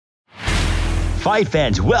Fight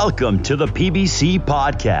fans, welcome to the PBC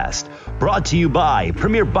Podcast, brought to you by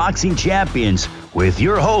Premier Boxing Champions with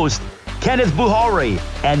your host, Kenneth Bouhairie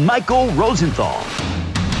and Michael Rosenthal.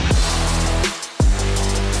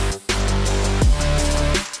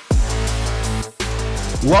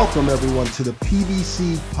 Welcome, everyone, to the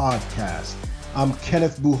PBC Podcast. I'm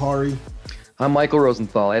Kenneth Bouhairie. I'm Michael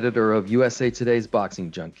Rosenthal, editor of USA Today's Boxing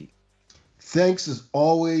Junkie. Thanks, as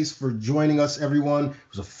always, for joining us, everyone. It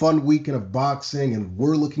was a fun weekend of boxing, and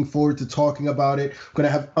we're looking forward to talking about it. We're going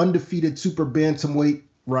to have undefeated super bantamweight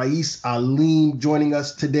Ra'eese Aleem joining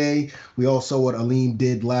us today. We also what Aleem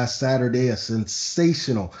did last Saturday, a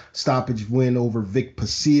sensational stoppage win over Vic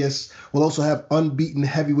Pasillas. We'll also have unbeaten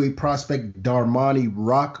heavyweight prospect Darmani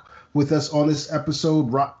Rock with us on this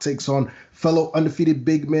episode. Rock takes on fellow undefeated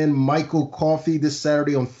big man Michael Coffey this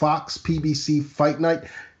Saturday on Fox PBC Fight Night.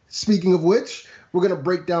 Speaking of which, we're going to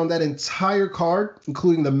break down that entire card,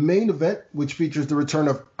 including the main event, which features the return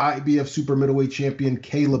of IBF super middleweight champion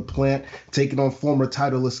Caleb Plant, taking on former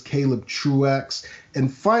titleist Caleb Truax.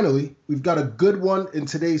 And finally, we've got a good one in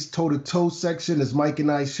today's toe-to-toe section as Mike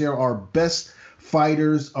and I share our best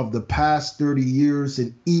fighters of the past 30 years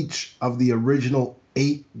in each of the original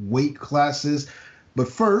 8 weight classes. But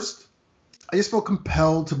first, I just felt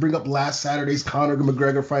compelled to bring up last Saturday's Conor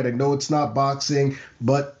McGregor fight. I know it's not boxing,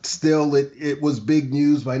 but still it was big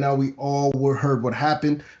news. By now we all heard what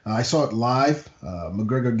happened. I saw it live.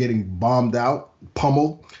 McGregor getting bombed out,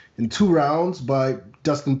 pummeled in 2 rounds by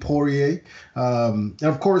Dustin Poirier. And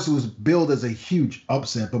of course it was billed as a huge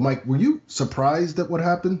upset. But Mike, were you surprised at what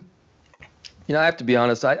happened? You know, I have to be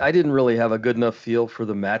honest, I didn't really have a good enough feel for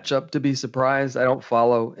the matchup to be surprised. I don't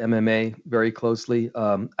follow MMA very closely.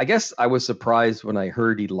 I guess I was surprised when I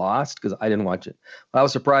heard he lost because I didn't watch it. I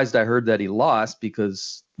was surprised I heard that he lost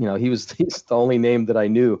because, you know, he's the only name that I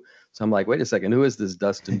knew. So I'm like, wait a second, who is this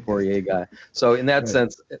Dustin Poirier guy? So in that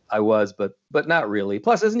sense, I was, but not really.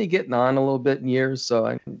 Plus, isn't he getting on a little bit in years?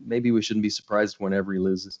 So maybe we shouldn't be surprised whenever he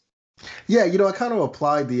loses. Yeah, you know, I kind of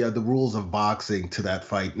applied the rules of boxing to that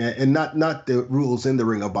fight, and not the rules in the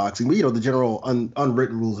ring of boxing, but, you know, the general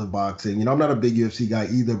unwritten rules of boxing. You know, I'm not a big UFC guy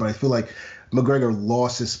either, but I feel like McGregor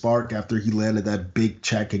lost his spark after he landed that big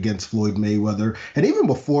check against Floyd Mayweather. And even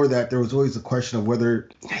before that, there was always a question of whether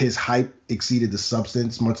his hype exceeded the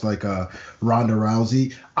substance, much like Ronda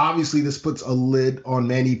Rousey. Obviously, this puts a lid on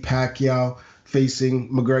Manny Pacquiao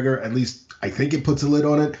facing McGregor, at least I think it puts a lid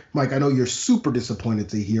on it. Mike, I know you're super disappointed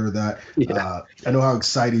to hear that. Yeah. I know how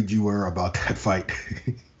excited you were about that fight.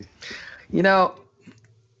 You know,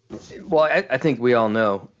 well, I think we all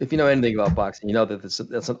know, if you know anything about boxing, you know that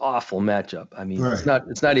that's an awful matchup. I mean, right.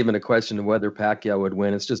 It's not even a question of whether Pacquiao would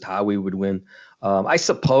win. It's just how he would win. I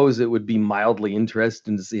suppose it would be mildly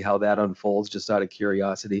interesting to see how that unfolds, just out of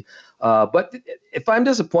curiosity. But if I'm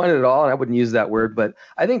disappointed at all, and I wouldn't use that word, but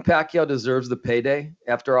I think Pacquiao deserves the payday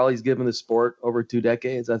after all he's given the sport over 2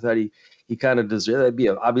 decades. I thought he kind of deserved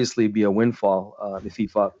it. Obviously be a windfall if he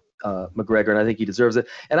fought McGregor, and I think he deserves it.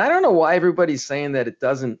 And I don't know why everybody's saying that it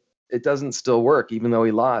doesn't still work, even though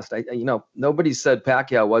he lost. Nobody said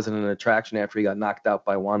Pacquiao wasn't an attraction after he got knocked out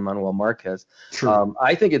by Juan Manuel Marquez. True.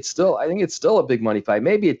 I think it's still a big money fight.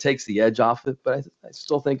 Maybe it takes the edge off it, but I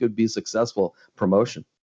still think it would be successful promotion.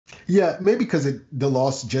 Yeah, maybe because the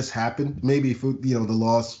loss just happened. Maybe if the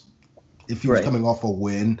loss, if he was coming off a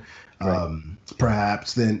win,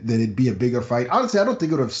 perhaps then it'd be a bigger fight. Honestly, I don't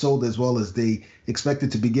think it would have sold as well as they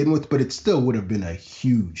expected to begin with, but it still would have been a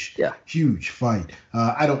huge fight.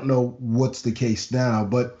 I don't know what's the case now,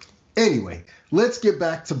 but anyway, let's get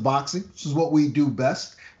back to boxing, which is what we do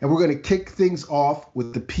best. And we're going to kick things off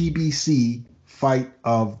with the PBC Fight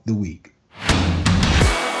of the Week.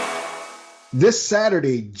 This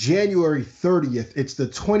Saturday, January 30th, it's the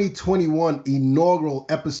 2021 inaugural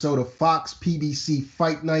episode of Fox PBC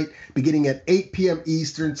Fight Night, beginning at 8 p.m.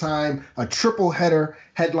 Eastern Time, a triple header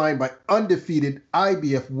headlined by undefeated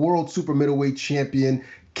IBF World Super Middleweight Champion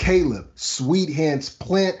Caleb Sweethands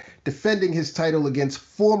Plant, defending his title against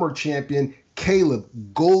former champion Caleb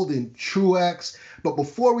Golden Truax. But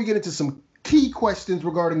before we get into some key questions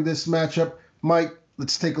regarding this matchup, Mike,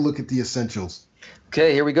 let's take a look at the essentials.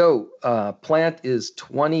 Okay, here we go. Plant is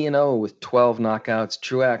 20-0 with 12 knockouts.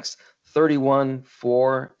 Truax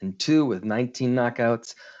 31-4-2 with 19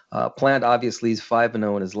 knockouts. Plant obviously is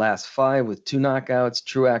 5-0 in his last 5 with 2 knockouts.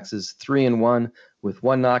 Truax is 3-1 with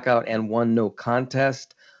 1 knockout and 1 no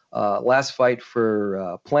contest. Last fight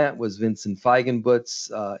for Plant was Vincent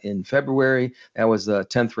Feigenbutz in February. That was a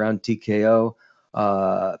 10th round TKO.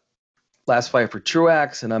 Last fight for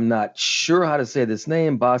Truax, and I'm not sure how to say this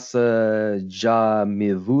name, Bouhairie.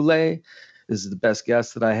 This is the best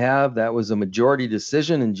guess that I have. That was a majority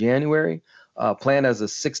decision in January. Plant has a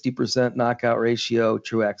 60% knockout ratio,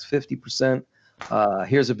 Truax 50%.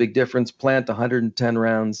 Here's a big difference. Plant 110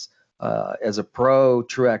 rounds as a pro,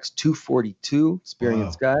 Truax 242,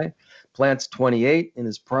 experienced guy. Plant's 28 in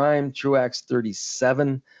his prime, Truax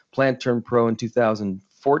 37. Plant turned pro in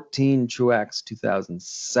 2014, Truax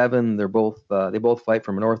 2007. They both fight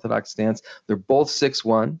from an orthodox stance. They're both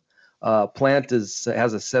 6'1". Plant has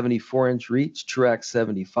a 74-inch reach, Truax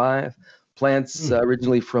 75. Plant's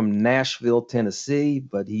originally from Nashville, Tennessee,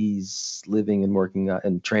 but he's living and working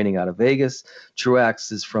and training out of Vegas.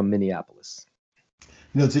 Truax is from Minneapolis.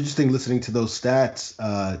 It's interesting listening to those stats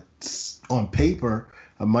on paper.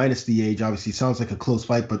 Minus the age, obviously, sounds like a close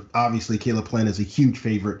fight, but obviously Caleb Plant is a huge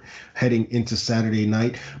favorite heading into Saturday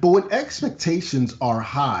night. But when expectations are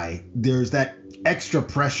high, there's that extra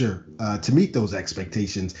pressure to meet those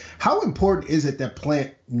expectations. How important is it that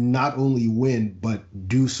Plant not only win, but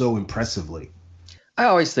do so impressively? I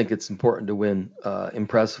always think it's important to win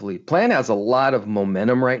impressively. Plant has a lot of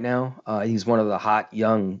momentum right now. He's one of the hot,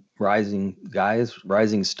 young, rising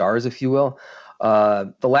stars, if you will.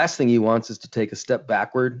 The last thing he wants is to take a step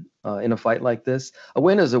backward in a fight like this. A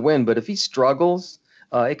win is a win, but if he struggles,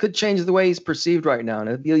 it could change the way he's perceived right now, and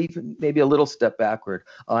it'd be even maybe a little step backward.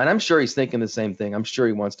 And I'm sure he's thinking the same thing. I'm sure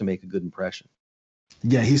he wants to make a good impression.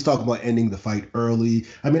 Yeah, he's talking about ending the fight early.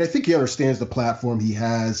 I mean, I think he understands the platform he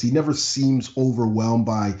has. He never seems overwhelmed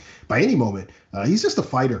by any moment. He's just a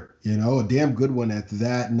fighter, a damn good one at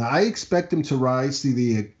that. And I expect him to rise to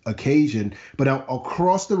the occasion. But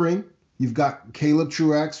across the ring, you've got Caleb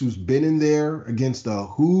Truax, who's been in there against the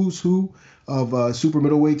who's who of super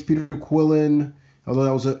middleweights, Peter Quillen, although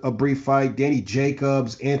that was a brief fight, Danny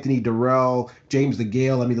Jacobs, Anthony Durrell, James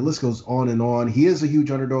DeGale. I mean, the list goes on and on. He is a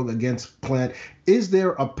huge underdog against Plant. Is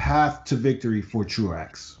there a path to victory for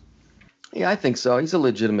Truax? Yeah, I think so. He's a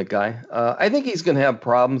legitimate guy. I think he's going to have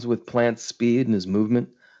problems with Plant's speed and his movement.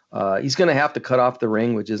 He's going to have to cut off the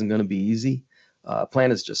ring, which isn't going to be easy.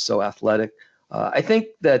 Plant is just so athletic. I think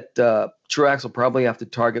that Truax will probably have to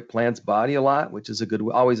target Plant's body a lot, which is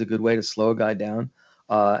always a good way to slow a guy down.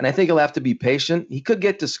 And I think he'll have to be patient. He could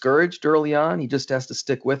get discouraged early on. He just has to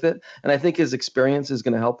stick with it. And I think his experience is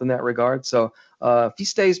going to help in that regard. So if he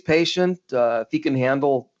stays patient, if he can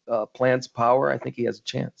handle Plant's power, I think he has a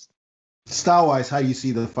chance. Style-wise, how do you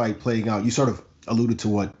see the fight playing out? You sort of alluded to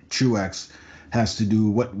what Truax has to do.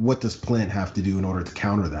 What does Plant have to do in order to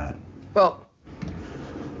counter that? Well,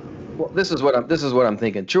 this is what I'm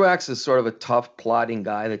thinking. Truax is sort of a tough, plodding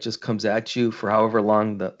guy that just comes at you for however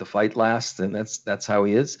long the fight lasts, and that's how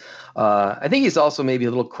he is. I think he's also maybe a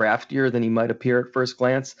little craftier than he might appear at first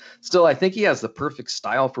glance. Still, I think he has the perfect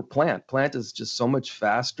style for Plant. Plant is just so much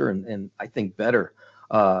faster and I think better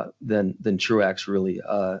than Truax really.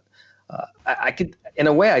 I could, in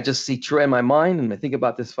a way, I just see Truax in my mind, and I think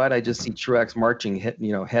about this fight. I just see Truax marching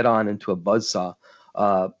head on into a buzzsaw.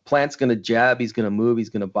 Plant's going to jab, he's going to move, he's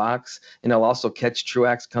going to box, and he'll also catch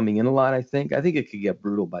Truax coming in a lot, I think. I think it could get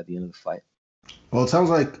brutal by the end of the fight. Well, it sounds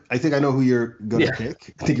like I think I know who you're going to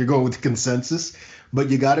pick. I think you're going with the consensus, but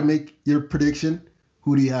you got to make your prediction.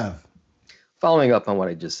 Who do you have? Following up on what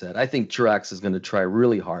I just said, I think Truax is going to try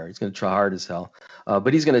really hard. He's going to try hard as hell,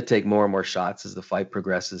 but he's going to take more and more shots as the fight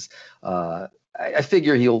progresses. I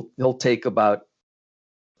figure he'll take about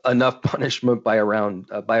enough punishment by around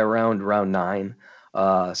round 9. So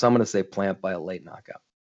I'm going to say Plant by a late knockout.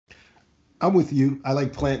 I'm with you. I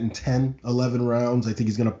like Plant in 10, 11 rounds. I think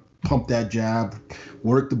he's going to pump that jab,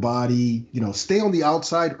 work the body, stay on the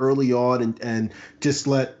outside early on and just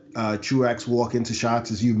let Truax walk into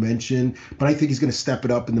shots, as you mentioned. But I think he's going to step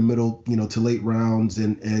it up in the middle, to late rounds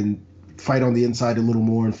and fight on the inside a little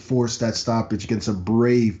more and force that stoppage against a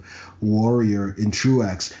brave warrior in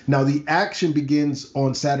Truax. Now, the action begins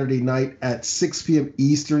on Saturday night at 6 p.m.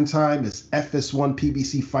 Eastern time as FS1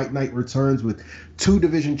 PBC Fight Night returns with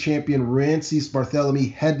 2-division champion Ra'eese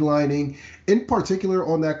Aleem headlining. In particular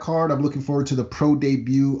on that card, I'm looking forward to the pro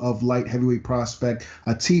debut of light heavyweight prospect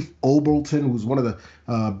Atif Obleton, who's one of the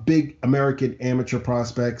big American amateur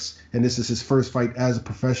prospects, and this is his first fight as a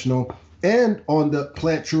professional. And on the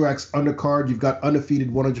Plant Truax undercard, you've got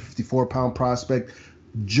undefeated 154-pound prospect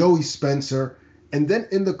Joey Spencer. And then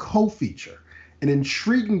in the co-feature, an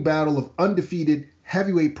intriguing battle of undefeated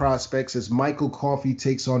heavyweight prospects as Michael Coffey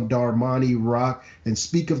takes on Darmani Rock. And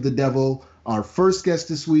speak of the devil, our first guest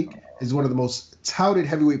this week is one of the most touted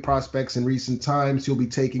heavyweight prospects in recent times. He'll be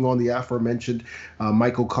taking on the aforementioned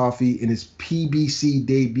Michael Coffey in his PBC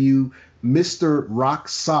debut, Mr. Rock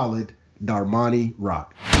Solid, Darmani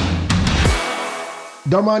Rock.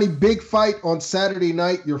 Darmani, big fight on Saturday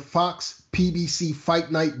night, your Fox PBC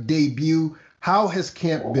Fight Night debut. How has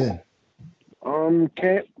camp been?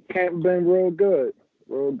 Camp Camp been real good.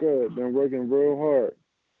 Real good. Been working real hard.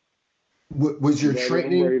 Was your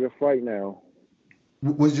training? I'm ready to fight now.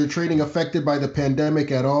 Was your training affected by the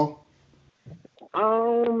pandemic at all?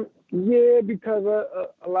 Yeah, because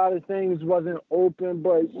a lot of things wasn't open,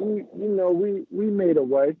 but we made a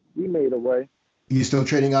way. We made a way. You still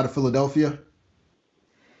training out of Philadelphia?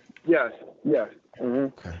 Yes. Mm-hmm.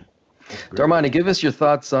 Okay. Darmani, give us your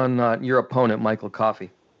thoughts on your opponent, Michael Coffey.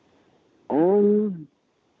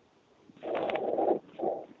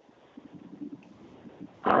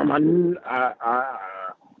 I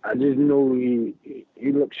just know he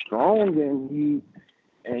looked strong and he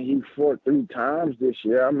fought 3 times this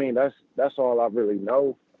year. I mean, that's all I really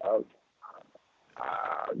know. I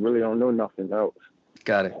really don't know nothing else.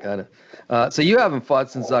 Got it. So you haven't fought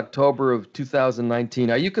since October of 2019.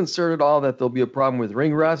 Are you concerned at all that there'll be a problem with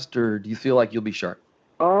ring rust, or do you feel like you'll be sharp?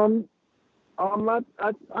 I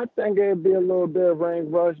think it'll be a little bit of ring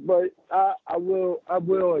rust, but I will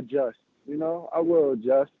adjust. I will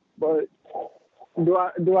adjust. But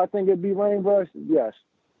do I think it'd be ring rust? Yes,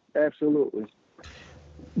 absolutely.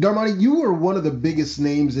 Darmani, you were one of the biggest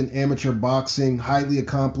names in amateur boxing, highly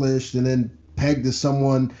accomplished, and then pegged as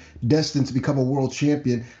someone destined to become a world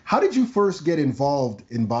champion. How did you first get involved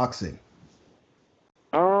in boxing?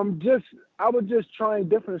 I was just trying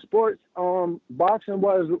different sports. Boxing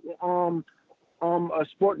was a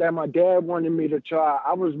sport that my dad wanted me to try.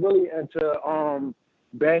 I was really into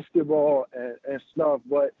basketball and stuff,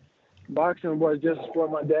 but boxing was just a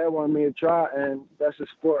sport my dad wanted me to try, and that's a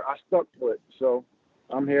sport I stuck with. So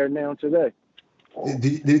I'm here now today.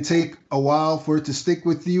 Did it take a while for it to stick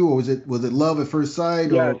with you, or was it love at first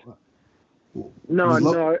sight? Yes. Or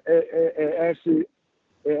no. It actually.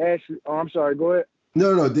 Oh, I'm sorry. Go ahead.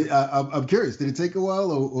 No. I'm curious. Did it take a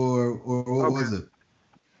while, or what was it?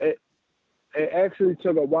 It actually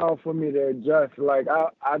took a while for me to adjust. Like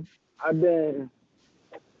I've been,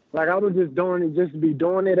 like I was just doing it just to be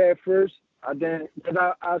doing it at first. Because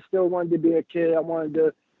I still wanted to be a kid. I wanted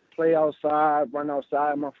to play outside, run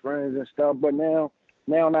outside with my friends and stuff. But now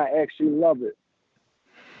I actually love it.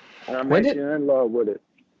 And I'm actually in love with it.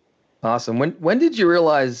 Awesome. When did you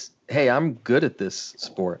realize, hey, I'm good at this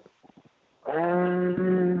sport?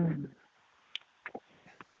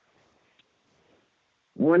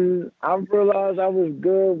 When I realized I was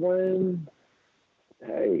good, when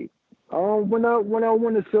I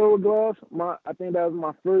won the silver glove, I think that was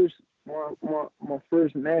my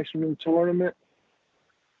first national tournament.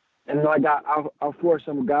 And like I fought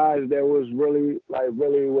some guys that was really with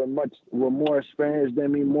more experience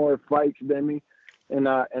than me, more fights than me, and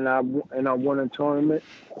I won a tournament.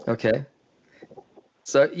 Okay.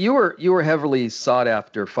 So you were heavily sought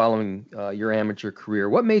after following your amateur career.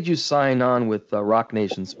 What made you sign on with Rock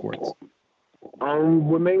Nation Sports?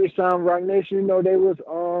 What made me sign Rock Nation? They was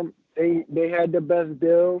they had the best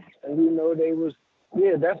deal, and they was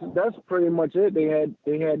that's pretty much it. They had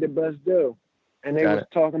the best deal. And they was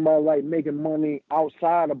talking about like making money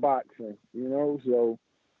outside of boxing, so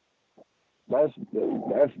that's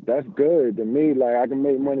good to me. Like I can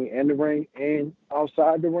make money in the ring and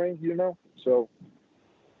outside the ring, So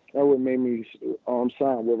that would make me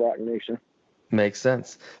sign with Rock Nation. Makes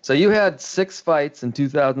sense. So you had 6 fights in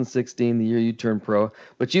 2016, the year you turned pro,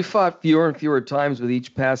 but you fought fewer and fewer times with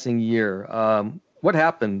each passing year. What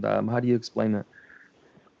happened? How do you explain that?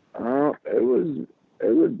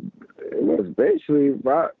 It was basically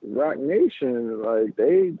Rock Nation. Like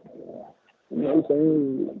they,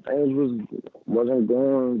 things wasn't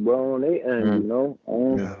going well on their end.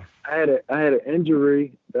 I had an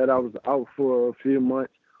injury that I was out for a few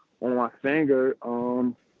months on my finger.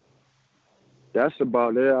 That's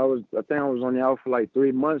about it. I think I was only out for like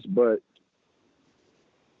 3 months, but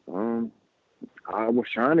I was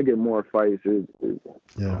trying to get more fights. It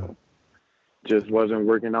just wasn't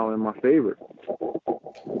working out in my favor.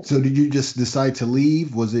 So did you just decide to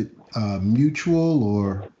leave? Was it mutual,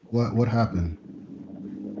 or what happened?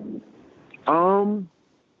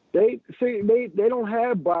 They don't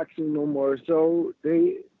have boxing no more, so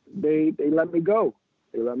they let me go.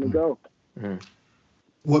 Mm.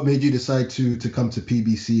 What made you decide to come to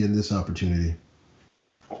PBC in this opportunity?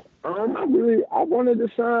 I wanted to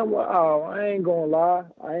sign. Well, I ain't gonna lie.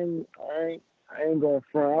 I ain't gonna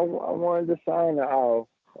front. I wanted to sign the Al.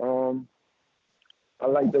 I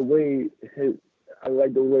like the way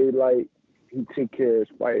like he take care of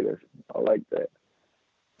his fighters. I like that.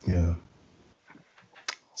 Yeah.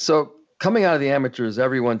 So coming out of the amateurs,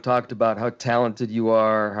 everyone talked about how talented you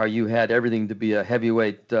are, how you had everything to be a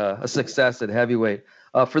heavyweight, a success at heavyweight.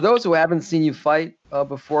 For those who haven't seen you fight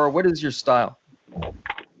before, what is your style?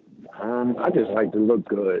 I just like to look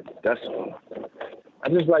good. That's all. I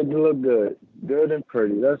just like to look good and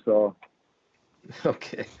pretty. That's all.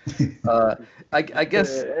 Okay. I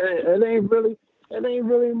guess it ain't really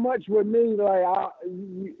much with me. Like I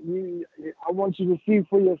want you to see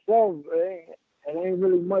for yourself. It ain't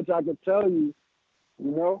really much I can tell you.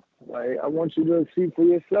 You know, like I want you to see for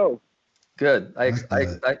yourself. Good. I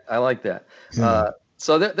like that. Yeah.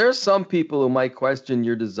 So there's some people who might question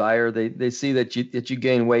your desire. They see that you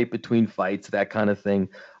gain weight between fights, that kind of thing.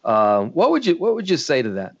 What would you say to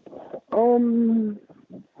that?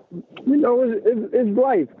 You know, it's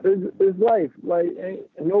life. It's life. Like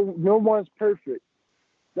no one's perfect.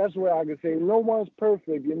 That's what I can say. No one's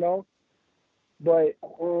perfect, you know. But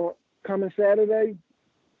coming Saturday,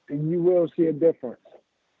 you will see a difference.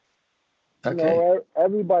 Okay. You know,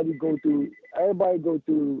 everybody go through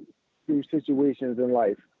situations in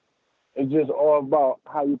life. It's just all about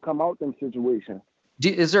how you come out them situations.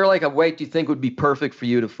 Is there like a weight you think would be perfect for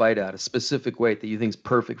you to fight at? A specific weight that you think is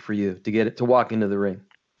perfect for you to walk into the ring?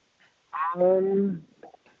 I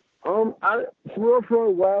for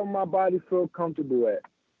a while my body feel comfortable at.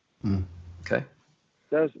 Okay.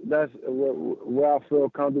 That's where I feel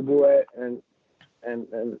comfortable at, and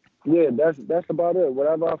yeah, that's about it.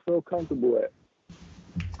 Whatever I feel comfortable at.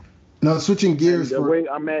 Now switching gears, the weight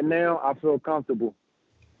I'm at now, I feel comfortable.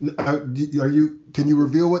 Can you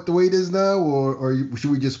reveal what the weight is now, or should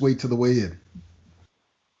we just wait till the weigh-in?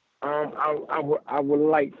 I would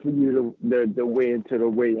like for you to weigh into the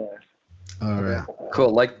weigh-in. All right.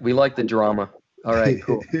 Cool. We like the drama. All right.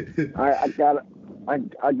 Cool. I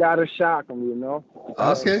gotta shock them, you know.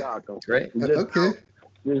 Okay. Great.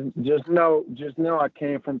 Just know I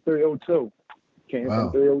came from 302.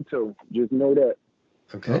 From 302. Just know that.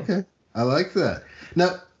 Okay. I like that.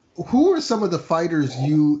 Now, who are some of the fighters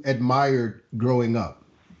you admired growing up?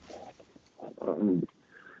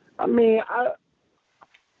 I mean, I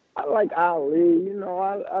like Ali. You know,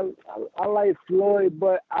 I like Floyd,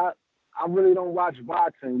 but I really don't watch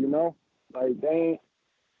boxing. You know, like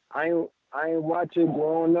I ain't watch it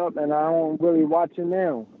growing up, and I don't really watch it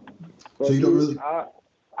now. But so you don't really?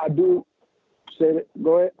 I do. Say it.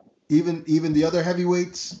 Go ahead. Even the other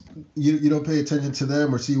heavyweights, you don't pay attention to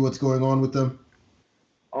them or see what's going on with them?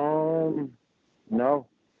 No.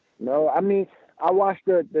 I mean, I watch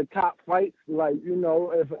the top fights, like, you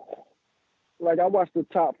know, I watch the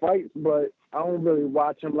top fights, but I don't really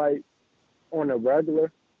watch them like on a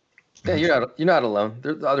regular. Yeah, you're not alone.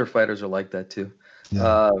 The other fighters are like that too.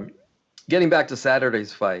 Yeah. Getting back to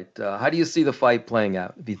Saturday's fight, how do you see the fight playing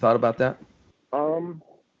out? Have you thought about that?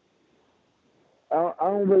 I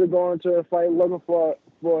don't really go into a fight looking for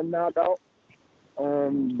a knockout.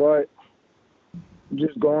 But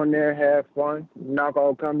just go in there, have fun.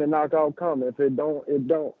 Knockout come, the knockout come. If it don't, it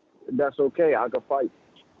don't. That's okay. I can fight.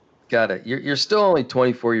 Got it. You're still only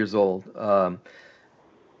 24 years old.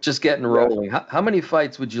 Just getting rolling. How many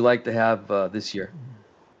fights would you like to have this year?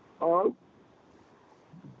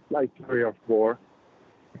 Like 3 or 4.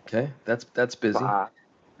 Okay, that's busy. 5.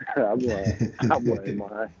 I wouldn't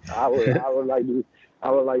mind. I would like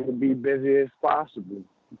to be busy as possible.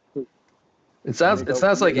 It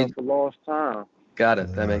sounds like you lost time. Got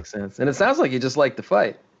it. That makes sense. And it sounds like you just like to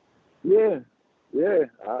fight. Yeah. I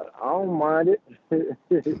don't mind it. I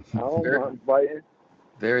don't mind fighting.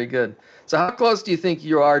 Very good. So how close do you think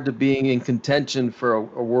you are to being in contention for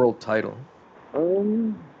a world title?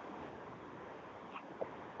 I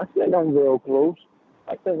think I'm real close.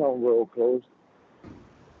 I am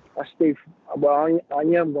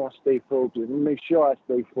going to stay focused. Make sure I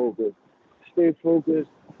stay focused.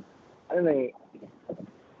 I'm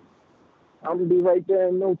going to be right there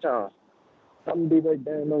in no time.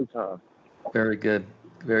 Very good.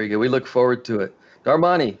 We look forward to it.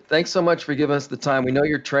 Darmani, thanks so much for giving us the time. We know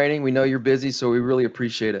you're training. We know you're busy, so we really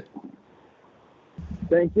appreciate it.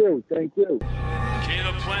 Thank you. Caleb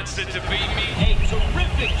plants it to beat me. A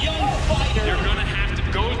terrific young fighter. You're going to have to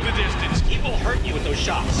go the distance. He will hurt you with those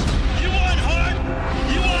shots. You want heart?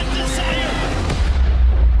 You want desire?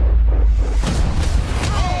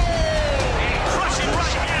 Crushing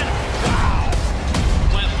right hand. Wow.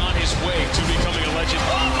 Plant on his way to becoming a legend.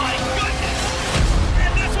 Oh, my goodness.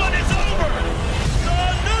 And this one is over. The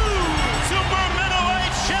new super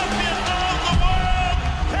middleweight champion of the world,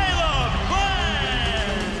 Caleb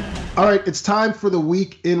Plant. All right, it's time for the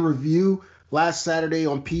week in review. Last Saturday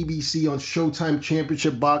on PBC on Showtime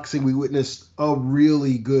Championship Boxing, we witnessed a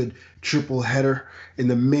really good triple header. In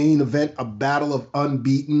the main event, a battle of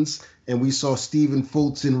unbeatens, and we saw Stephen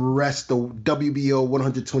Fulton wrest the WBO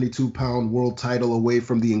 122-pound world title away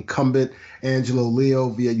from the incumbent Angelo Leo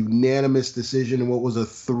via unanimous decision in what was a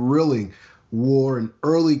thrilling war, an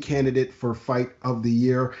early candidate for Fight of the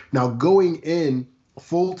Year. Now, going in,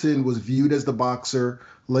 Fulton was viewed as the boxer.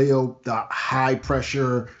 Leo, the high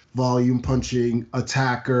pressure, volume punching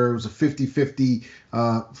attacker. It was a 50-50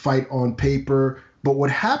 fight on paper. But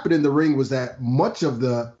what happened in the ring was that much of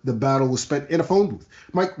the battle was spent in a phone booth.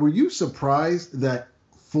 Mike, were you surprised that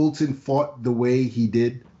Fulton fought the way he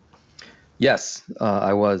did? Yes,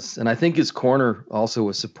 I was. And I think his corner also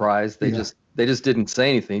was surprised. They just didn't say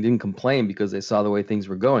anything, didn't complain because they saw the way things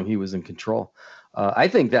were going. He was in control. I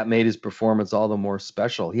think that made his performance all the more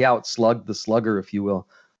special. He outslugged the slugger, if you will.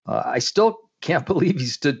 I still can't believe he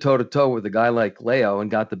stood toe-to-toe with a guy like Leo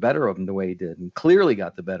and got the better of him the way he did, and clearly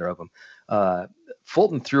got the better of him.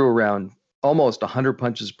 Fulton threw around almost 100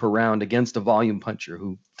 punches per round against a volume puncher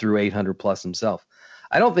who threw 800 plus himself.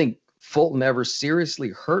 I don't think Fulton ever seriously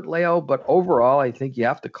hurt Leo, but overall, I think you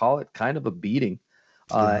have to call it kind of a beating.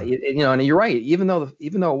 And you're right. Even though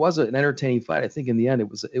it was an entertaining fight, I think in the end it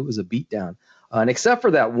was a beatdown. And except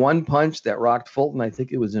for that one punch that rocked Fulton, I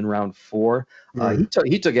think it was in round 4.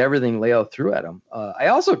 He took everything Leo threw at him. I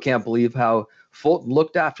also can't believe how Fulton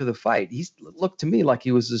looked after the fight. He looked to me like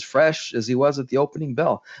he was as fresh as he was at the opening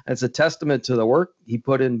bell. And it's a testament to the work he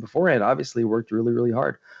put in beforehand. Obviously, worked really, really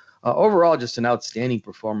hard. Overall, just an outstanding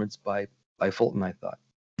performance by Fulton, I thought.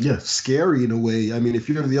 Yeah, scary in a way. I mean, if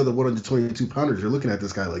you're the other 122 pounders, you're looking at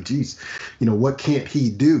this guy like, geez, what can't he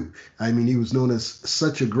do? I mean, he was known as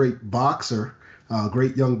such a great boxer,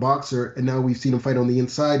 great young boxer, and now we've seen him fight on the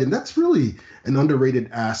inside, and that's really an underrated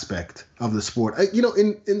aspect of the sport.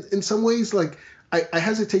 In some ways, like I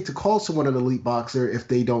hesitate to call someone an elite boxer if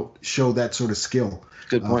they don't show that sort of skill.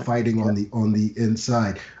 Good point. Fighting on the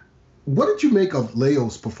inside. What did you make of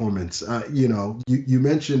Leo's performance? You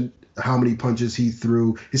mentioned how many punches he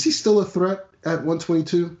threw. Is he still a threat at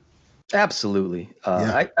 122? Absolutely.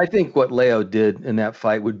 I think what Leo did in that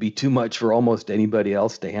fight would be too much for almost anybody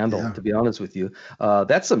else to handle, to be honest with you.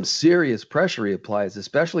 That's some serious pressure he applies,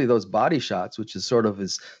 especially those body shots, which is sort of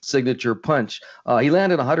his signature punch. He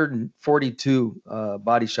landed 142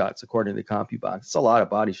 body shots, according to CompuBox. It's a lot of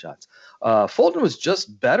body shots. Fulton was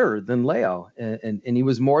just better than Leo, and he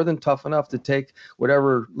was more than tough enough to take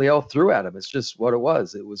whatever Leo threw at him. It's just what it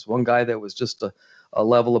was. It was one guy that was just a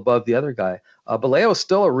level above the other guy. But Leo is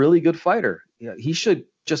still a really good fighter. He should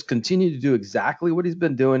just continue to do exactly what he's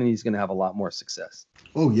been doing, and he's going to have a lot more success.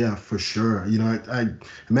 Oh, yeah, for sure. I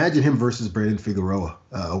imagine him versus Brandon Figueroa.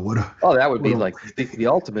 That would be like the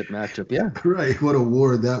ultimate matchup, yeah. Right, what a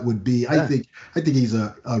war that would be. Yeah. I think he's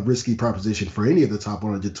a risky proposition for any of the top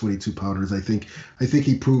 122 pounders. I think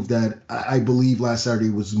he proved that. I believe last Saturday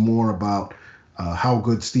was more about how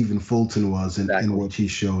good Stephen Fulton was and what he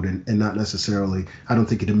showed, and not necessarily, I don't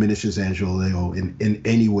think it diminishes Angelo Leo in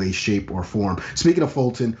any way, shape, or form. Speaking of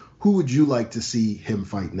Fulton, who would you like to see him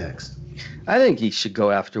fight next? I think he should go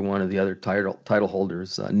after one of the other title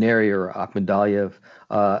holders, Neri or Akhmadaliev.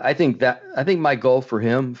 I think my goal for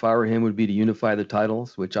him, if I were him, would be to unify the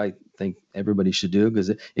titles, which I think everybody should do because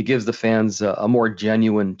it gives the fans a more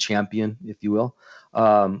genuine champion, if you will.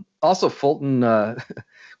 Also, Fulton,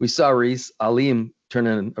 we saw Ra'eese Aleem turn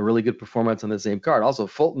in a really good performance on the same card. Also,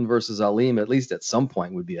 Fulton versus Aleem, at least at some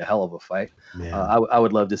point, would be a hell of a fight. I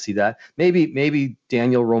would love to see that. Maybe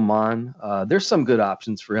Daniel Roman. There's some good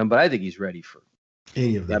options for him, but I think he's ready for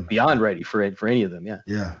any of them. Beyond ready for any of them,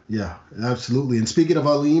 yeah. Yeah, absolutely. And speaking of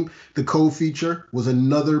Aleem, the co-feature was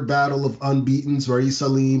another battle of unbeatens, Ra'eese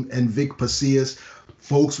Aleem and Vic Pasillas.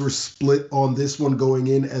 Folks were split on this one going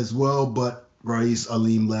in as well, but Ra'eese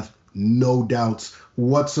Aleem left no doubts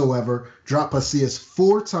whatsoever. Dropped Pasillas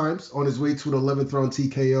 4 times on his way to an 11th round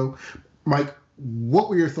TKO. Mike, what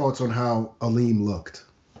were your thoughts on how Aleem looked?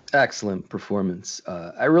 Excellent performance.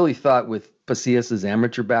 I really thought with Pasillas'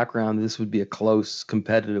 amateur background, this would be a close,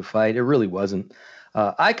 competitive fight. It really wasn't.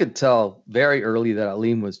 I could tell very early that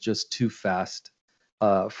Aleem was just too fast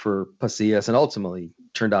for Pasillas, and ultimately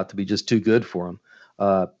turned out to be just too good for him.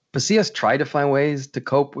 Pasillas tried to find ways to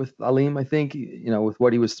cope with Aleem, I think, with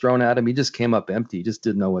what he was thrown at him. He just came up empty. He just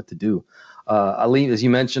didn't know what to do. Aleem, as you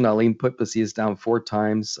mentioned, Aleem put Pasillas down 4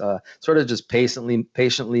 times, sort of just patiently,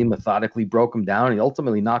 methodically broke him down, and he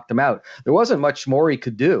ultimately knocked him out. There wasn't much more he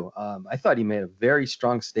could do. I thought he made a very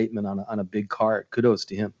strong statement on a big card. Kudos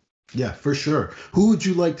to him. Yeah, for sure. Who would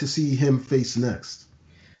you like to see him face next?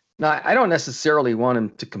 Now, I don't necessarily want him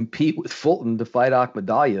to compete with Fulton to fight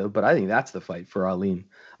Akhmadaliev, but I think that's the fight for Aleem.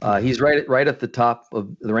 He's right at the top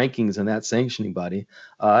of the rankings in that sanctioning body.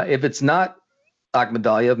 If it's not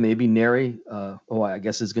Akhmadaliev, maybe Neri, I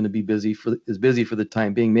guess is going to be busy for the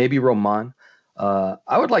time being. Maybe Roman.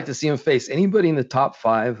 I would like to see him face anybody in the top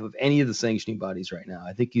 5 of any of the sanctioning bodies right now.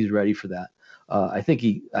 I think he's ready for that. I think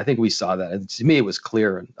we saw that. And to me, it was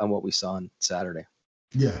clear on what we saw on Saturday.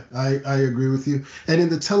 Yeah, I agree with you. And in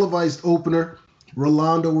the televised opener,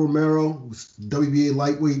 Rolando Romero, WBA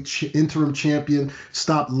lightweight interim champion,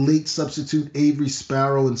 stopped late substitute Avery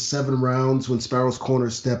Sparrow in 7 rounds when Sparrow's corner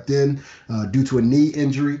stepped in due to a knee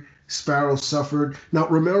injury Sparrow suffered. Now,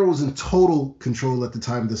 Romero was in total control at the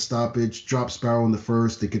time of the stoppage, dropped Sparrow in the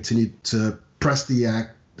first. They continued to press the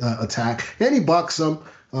attack, and he boxed some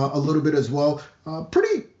a little bit as well.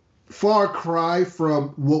 Pretty far cry from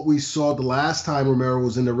what we saw the last time Romero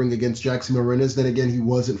was in the ring against Jackson Mariñez. Then again, he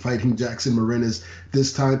wasn't fighting Jackson Mariñez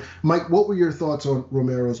this time. Mike, what were your thoughts on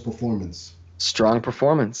Romero's performance? Strong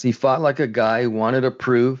performance. He fought like a guy who wanted to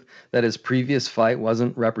prove that his previous fight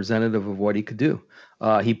wasn't representative of what he could do.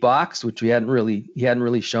 He boxed, which he hadn't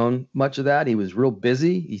really shown much of that. He was real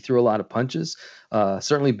busy. He threw a lot of punches,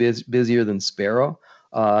 certainly busier than Sparrow.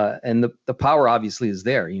 And the power obviously is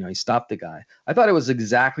there. He stopped the guy. I thought it was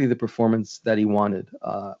exactly the performance that he wanted.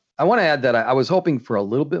 I want to add that I was hoping for a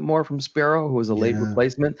little bit more from Sparrow, who was a late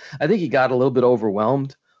replacement. I think he got a little bit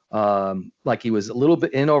overwhelmed. Like he was a little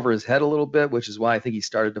bit in over his head a little bit, which is why I think he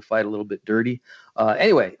started to fight a little bit dirty.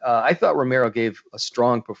 Anyway, I thought Romero gave a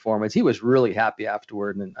strong performance. He was really happy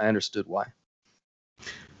afterward, and I understood why.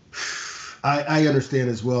 I understand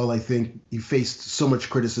as well. I think he faced so much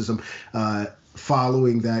criticism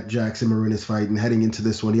following that Jackson Mariñez fight, and heading into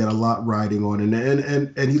this one, he had a lot riding on,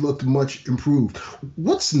 and he looked much improved.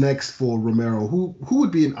 What's next for Romero? Who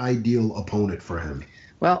would be an ideal opponent for him?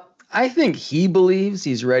 Well, I think he believes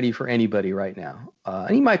he's ready for anybody right now,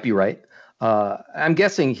 and he might be right. I'm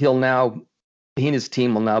guessing he and his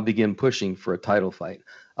team will now begin pushing for a title fight.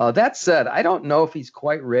 That said, I don't know if he's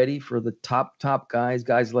quite ready for the top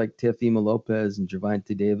guys like Teofimo Lopez and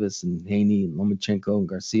Gervonta Davis and Haney and Lomachenko and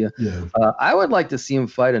Garcia. Yeah. I would like to see him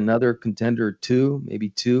fight another contender or two, maybe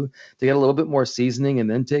two, to get a little bit more seasoning and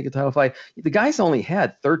then take a title fight. The guy's only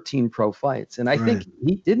had 13 pro fights, and I think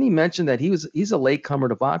he mention that he's a latecomer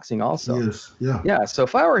to boxing also. Yes. Yeah. Yeah. So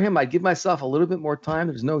if I were him, I'd give myself a little bit more time.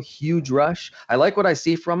 There's no huge rush. I like what I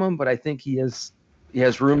see from him, but I think he has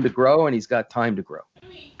room to grow, and he's got time to grow.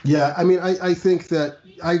 Yeah, I mean, I think that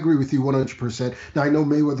I agree with you 100%. Now, I know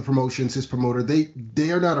Mayweather Promotions, his promoter,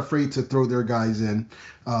 they are not afraid to throw their guys in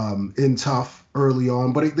tough early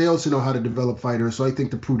on, but they also know how to develop fighters. So I think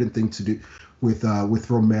the prudent thing to do with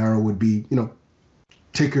Romero would be,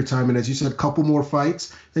 take your time, and as you said, a couple more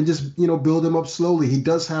fights and just, build him up slowly. He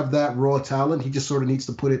does have that raw talent. He just sort of needs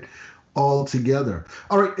to put it all together.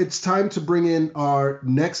 All right, it's time to bring in our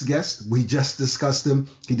next guest. We just discussed him.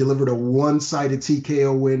 He delivered a one-sided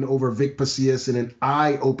TKO win over Vic Pasillas in an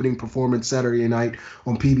eye-opening performance Saturday night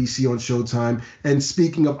on PBC on Showtime. And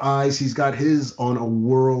speaking of eyes, he's got his on a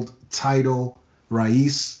world title,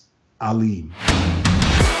 Ra'eese Aleem.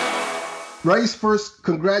 Ra'eese, first,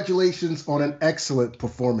 congratulations on an excellent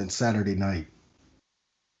performance Saturday night.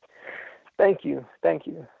 Thank you.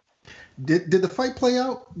 Did the fight play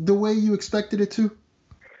out the way you expected it to?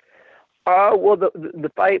 Well,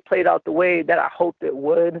 the fight played out the way that I hoped it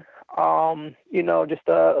would. Just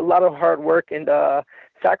a lot of hard work and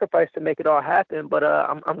sacrifice to make it all happen. But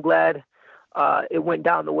I'm glad it went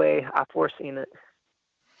down the way I foreseen it.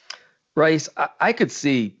 Ra'eese, I could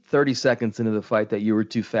see 30 seconds into the fight that you were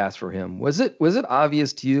too fast for him. Was it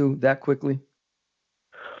obvious to you that quickly?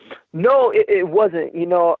 No, it wasn't.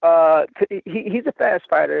 He's a fast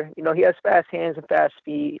fighter. He has fast hands and fast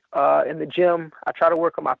feet. In the gym, I try to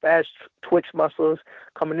work on my fast twitch muscles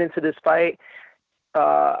coming into this fight.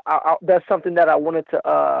 That's something that I wanted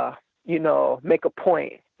to, make a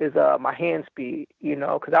point is my hand speed,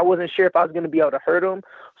 because I wasn't sure if I was going to be able to hurt him.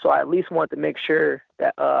 So I at least wanted to make sure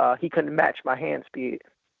that he couldn't match my hand speed.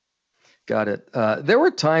 Got it. There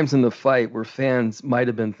were times in the fight where fans might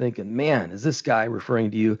have been thinking, man, is this guy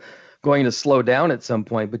referring to you going to slow down at some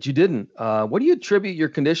point? But you didn't. What do you attribute your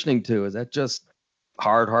conditioning to? Is that just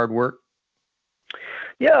hard work?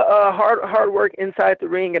 Yeah, hard work inside the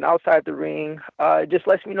ring and outside the ring. It just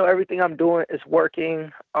lets me know everything I'm doing is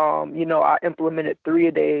working. I implemented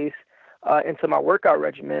 3-a-days into my workout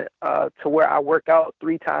regimen to where I work out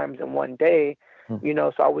 3 times in one day.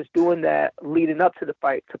 So I was doing that leading up to the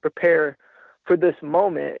fight to prepare for this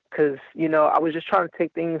moment because, I was just trying to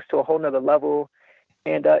take things to a whole nother level,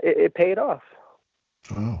 and it paid off.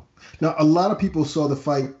 Oh. Now, a lot of people saw the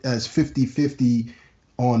fight as 50-50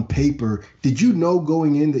 on paper. Did you know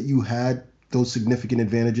going in that you had those significant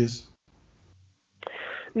advantages?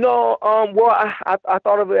 No, well, I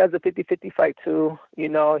thought of it as a 50-50 fight too. He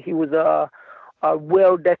was a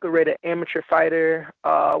well-decorated amateur fighter,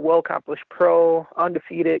 well-accomplished pro,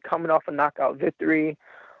 undefeated, coming off a knockout victory.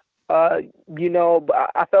 But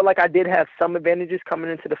I felt like I did have some advantages coming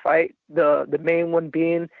into the fight. The main one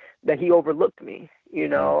being that he overlooked me.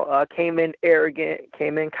 Came in arrogant,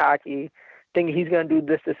 came in cocky, thinking he's going to do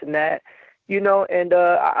this, and that, and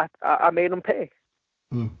I made him pay.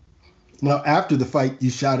 Now, after the fight, you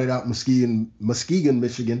shouted out Muskegon,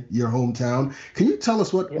 Michigan, your hometown. Can you tell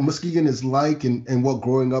us what Muskegon is like and what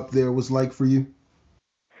growing up there was like for you?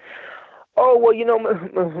 Oh, well,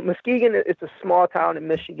 Muskegon, it's a small town in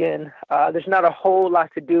Michigan. There's not a whole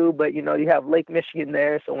lot to do, but, you have Lake Michigan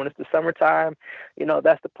there. So when it's the summertime,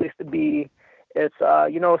 that's the place to be. It's,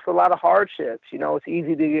 it's a lot of hardships. It's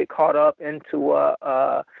easy to get caught up into,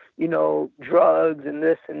 drugs and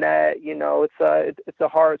this and that. It's a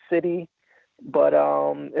hard city, but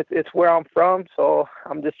it's where I'm from. So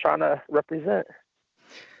I'm just trying to represent.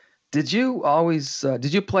 Did you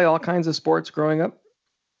play all kinds of sports growing up?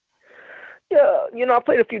 Yeah, I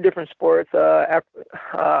played a few different sports.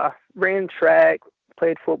 Ran track,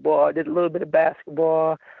 played football, did a little bit of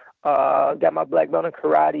basketball, got my black belt in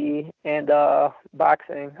karate and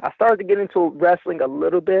boxing. I started to get into wrestling a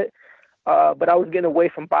little bit, but I was getting away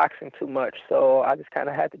from boxing too much, so I just kind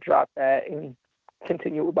of had to drop that and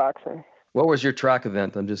continue with boxing. What was your track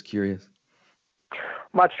event? I'm just curious.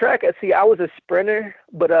 My track, I was a sprinter,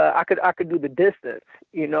 but I could do the distance.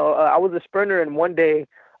 I was a sprinter, and one day,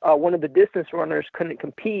 one of the distance runners couldn't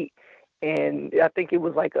compete, and I think it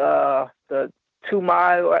was like the 2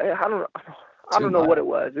 mile. I don't know what it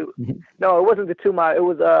was. No, it wasn't the 2 mile. It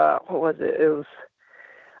was what was it? It was,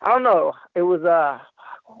 I don't know. It was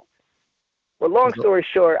well, long story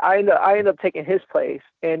short, I ended up taking his place,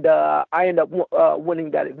 and I ended up winning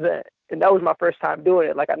that event, and that was my first time doing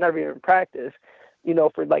it. Like I never even practiced,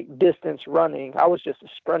 for like distance running. I was just a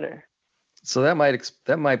sprinter. So that might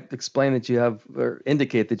explain that you have, or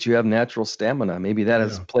indicate that you have natural stamina. Maybe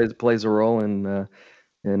that plays a role in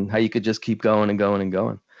how you could just keep going and going and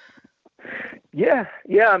going. Yeah.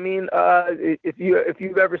 I mean, if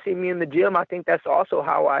you've ever seen me in the gym, I think that's also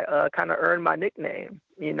how I kind of earned my nickname.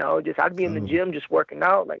 I'd be in the gym just working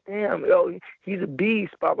out, like, damn, he's a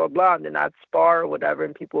beast, blah blah blah, and then I'd spar or whatever,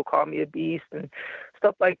 and people would call me a beast and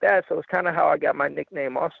stuff like that. So it's kind of how I got my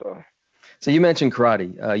nickname also. So you mentioned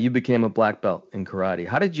karate. You became a black belt in karate.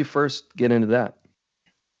 How did you first get into that?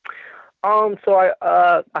 So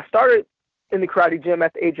I started in the karate gym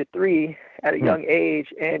at the age of 3 at a young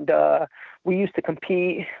age, and we used to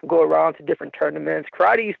compete, go around to different tournaments.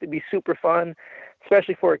 Karate used to be super fun,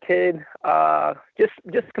 especially for a kid.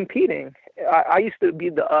 Just competing. I used to be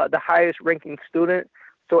the highest ranking student,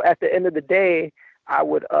 so at the end of the day, I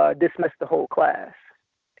would dismiss the whole class.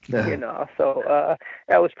 So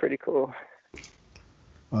that was pretty cool.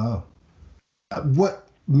 Wow. What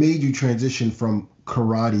made you transition from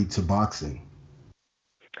karate to boxing?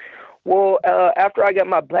 Well, after I got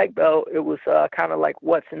my black belt, it was kind of like,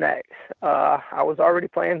 what's next? I was already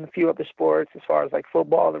playing a few other sports as far as like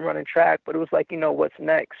football and running track, but it was like, what's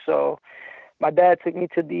next? So my dad took me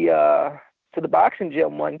to the boxing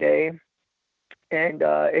gym one day, and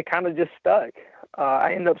it kind of just stuck.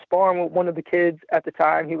 I ended up sparring with one of the kids at the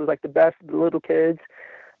time. He was like the best of the little kids,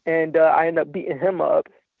 and I ended up beating him up.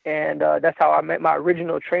 And that's how I met my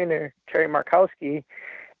original trainer, Terry Markowski,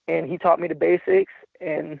 and he taught me the basics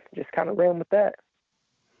and just kind of ran with that.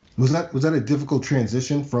 Was that a difficult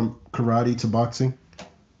transition from karate to boxing?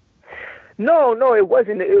 No, it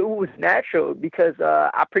wasn't. It was natural because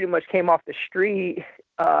I pretty much came off the street,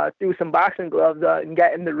 threw some boxing gloves and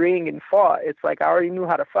got in the ring and fought. It's like I already knew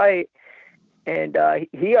how to fight. And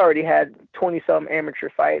he already had 20-some amateur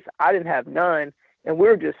fights. I didn't have none, and we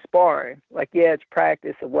were just sparring. Like, yeah, it's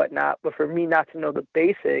practice and whatnot, but for me not to know the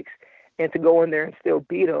basics and to go in there and still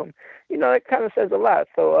beat him, it kind of says a lot.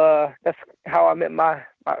 So that's how I met my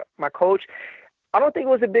coach. I don't think it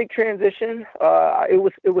was a big transition. It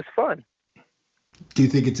was fun. Do you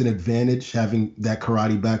think it's an advantage having that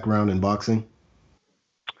karate background in boxing?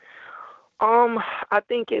 I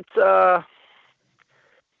think it's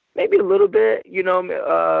maybe a little bit,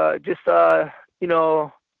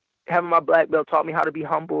 having my black belt taught me how to be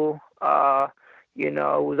humble. It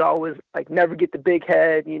was always like never get the big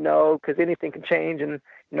head, because anything can change and,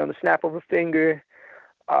 the snap of a finger.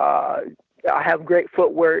 I have great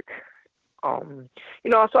footwork. So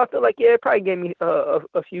I feel like, it probably gave me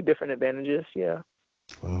a few different advantages. Yeah.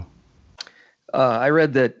 Wow. I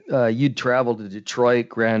read that you'd travel to Detroit,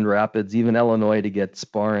 Grand Rapids, even Illinois to get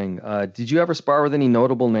sparring. Did you ever spar with any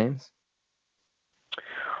notable names?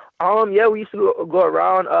 Yeah, we used to go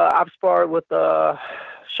around. I've sparred with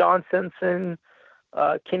Sean Simpson,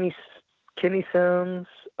 Kenny Sims,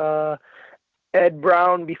 Ed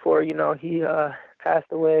Brown before he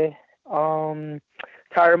passed away. Tyler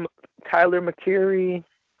McCurry,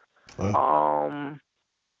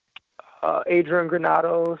 Adrian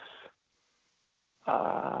Granados.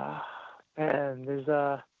 Man, there's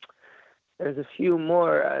a few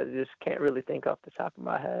more. I just can't really think off the top of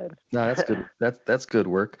my head. No, that's good. That's good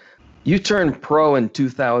work. You turned pro in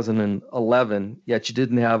 2011, yet you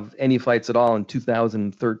didn't have any fights at all in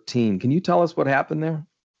 2013. Can you tell us what happened there?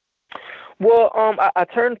 Well, I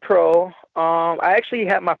turned pro. I actually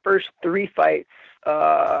had my first 3 fights.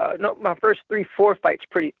 My first 4 fights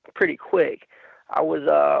pretty quick. I was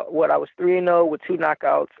 3-0 with 2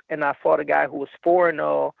 knockouts, and I fought a guy who was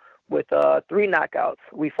 4-0 with 3 knockouts.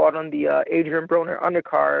 We fought on the Adrian Broner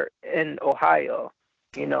undercard in Ohio.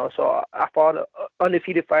 So I fought an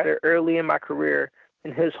undefeated fighter early in my career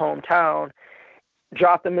in his hometown.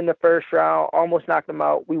 Dropped him in the first round, almost knocked him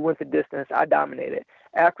out. We went the distance. I dominated.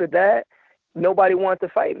 After that, nobody wanted to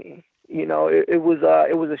fight me. It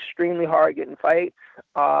was extremely hard getting fights.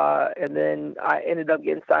 And then I ended up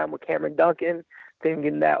getting signed with Cameron Duncan,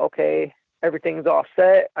 thinking that, okay, everything's all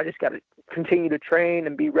set. I just got to continue to train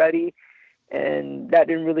and be ready. And that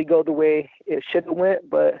didn't really go the way it should have went,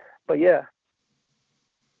 but yeah.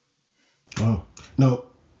 Oh, no.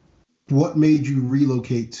 What made you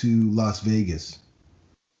relocate to Las Vegas?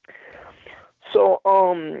 So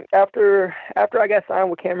after I got signed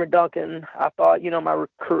with Cameron Duncan, I thought, my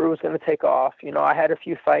career was going to take off. I had a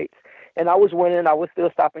few fights, and I was winning. I was still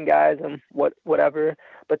stopping guys and whatever.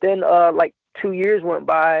 But then 2 years went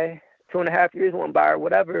by, 2.5 years went by or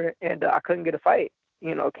whatever, and I couldn't get a fight.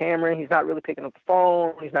 Cameron, he's not really picking up the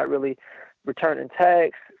phone. He's not really returning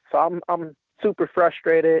texts. So I'm super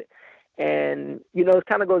frustrated. And, it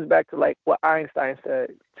kind of goes back to what Einstein said,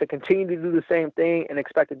 to continue to do the same thing and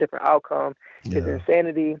expect a different outcome is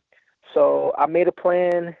insanity. So I made a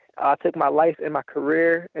plan. I took my life and my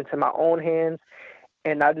career into my own hands,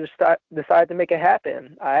 and I just decided to make it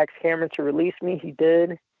happen. I asked Cameron to release me. He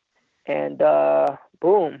did. And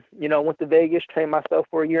boom, went to Vegas, trained myself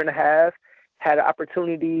for 1.5 years, had an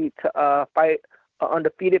opportunity to fight an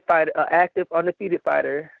active undefeated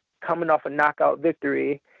fighter coming off a knockout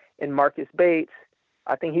victory in Marcus Bates.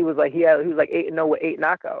 I think he was 8-0 with 8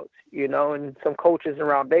 knockouts, and some coaches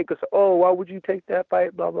around Vegas, oh, why would you take that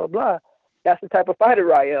fight, blah, blah, blah. That's the type of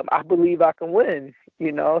fighter I am. I believe I can win,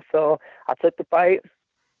 so I took the fight,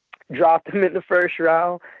 dropped him in the first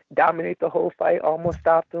round, dominated the whole fight, almost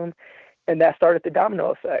stopped him, and that started the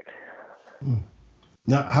domino effect.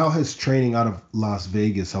 Now, how has training out of Las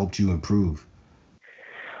Vegas helped you improve?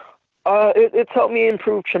 It's helped me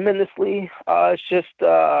improve tremendously. It's just,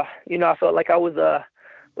 I felt like I was a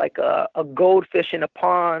goldfish in a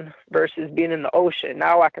pond versus being in the ocean.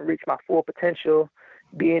 Now I can reach my full potential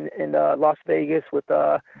being in Las Vegas with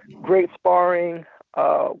great sparring,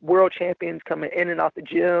 world champions coming in and out the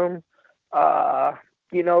gym.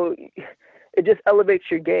 It just elevates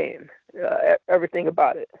your game, everything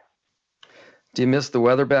about it. Do you miss the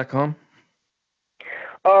weather back home?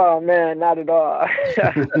 Oh man, not at all.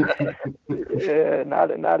 Yeah,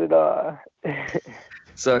 not at all.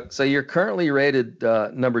 So you're currently rated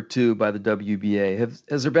number 2 by the WBA.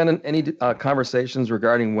 Has there been any conversations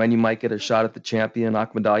regarding when you might get a shot at the champion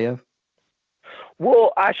Akhmadaliev?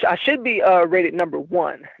 Well, I should be rated number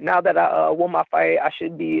 1. Now that I won my fight, I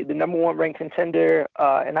should be the number 1 ranked contender,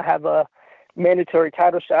 and I have a mandatory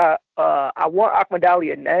title shot. I want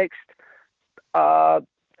Akhmadaliev next.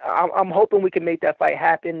 I'm hoping we can make that fight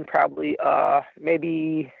happen. Probably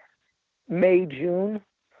maybe May, June.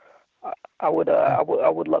 I would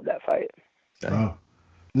love that fight. Wow.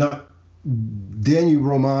 Now, Daniel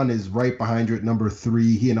Roman is right behind you at number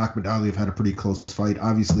 3. He and Akhmadaliev had a pretty close fight.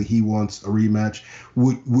 Obviously, he wants a rematch.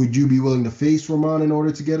 Would you be willing to face Roman in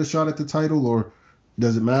order to get a shot at the title, or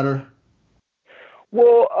does it matter?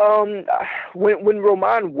 Well, when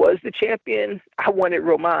Roman was the champion, I wanted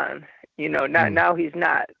Roman. Now he's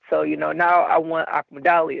not. So, now I want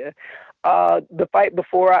Akhmadaliev. The fight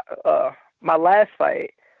before my last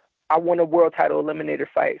fight, I won a world title eliminator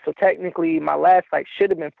fight. So technically my last fight should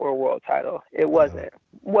have been for a world title. It wasn't.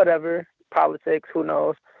 Whatever. Politics, who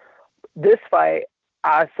knows. This fight,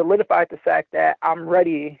 I solidified the fact that I'm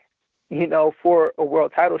ready, for a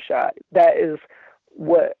world title shot. That is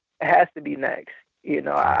what has to be next.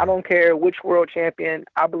 I don't care which world champion.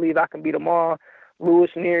 I believe I can beat them all.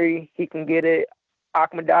 Louis Neary, he can get it.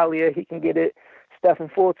 Akhmadaliev, he can get it. Stephen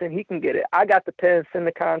Fulton, he can get it. I got the pen, send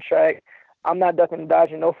the contract. I'm not ducking and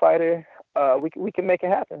dodging no fighter. We can make it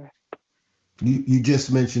happen. You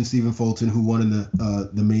just mentioned Stephen Fulton, who won in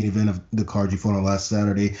the main event of the card you fought on last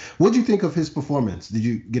Saturday. What did you think of his performance? Did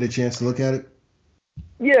you get a chance to look at it?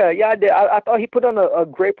 Yeah, I did. I thought he put on a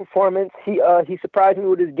great performance. He surprised me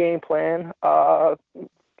with his game plan.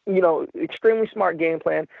 Extremely smart game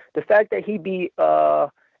plan. The fact that he beat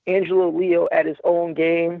Angelo Leo at his own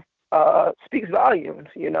game, speaks volumes,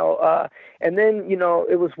 and then,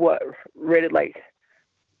 it was rated like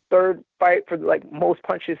third fight for like most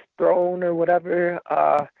punches thrown or whatever.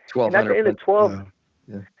 1,200. And at the end of 12,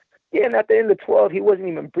 and at the end of 12, he wasn't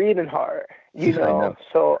even breathing hard, know.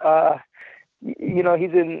 So,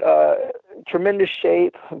 he's in tremendous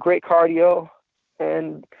shape, great cardio,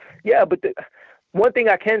 and but one thing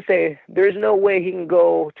I can say, there's no way he can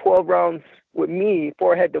go 12 rounds with me,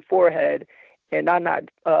 forehead to forehead, and I not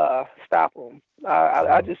stop him.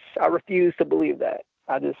 I refuse to believe that.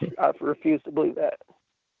 I refuse to believe that.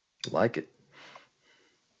 Like it.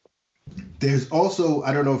 There's also,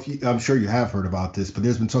 I don't know if I'm sure you have heard about this, but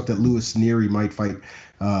there's been talk that Luis Nery might fight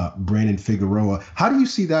Brandon Figueroa. How do you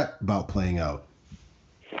see that bout playing out?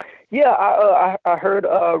 Yeah, I heard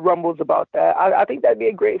rumbles about that. I think that'd be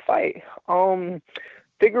a great fight.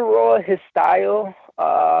 Figueroa, his style,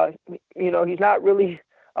 he's not really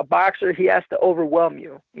a boxer. He has to overwhelm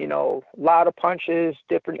you. A lot of punches,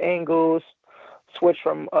 different angles, switch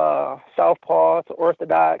from southpaw to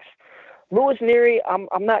orthodox. Luis Nery,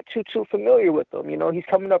 I'm not too familiar with him. He's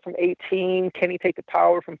coming up from 18. Can he take the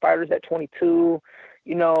power from fighters at 22?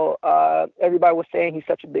 Everybody was saying he's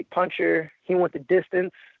such a big puncher. He went the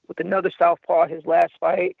distance with another southpaw his last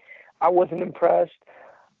fight. I wasn't impressed.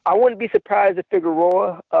 I wouldn't be surprised if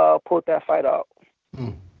Figueroa pulled that fight out.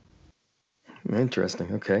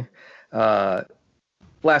 Interesting. Okay.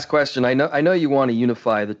 Last question. I know you want to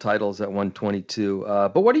unify the titles at 122,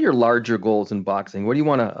 but what are your larger goals in boxing? What do you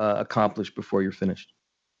want to accomplish before you're finished?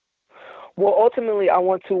 Well, ultimately, I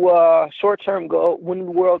want to short-term goal, win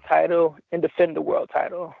the world title and defend the world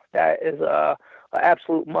title. That is an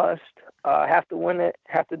absolute must. Have to win it,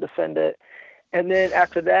 have to defend it. And then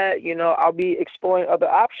after that, I'll be exploring other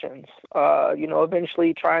options,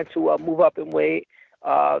 eventually trying to move up in weight,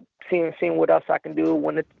 seeing what else I can do,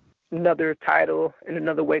 win another title in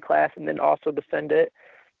another weight class, and then also defend it.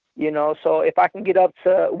 So if I can get up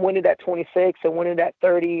to win it at 26 and win it at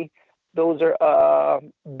 30, those are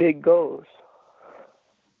big goals.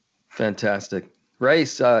 Fantastic.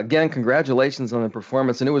 Ra'eese, again, congratulations on the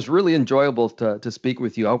performance, and it was really enjoyable to speak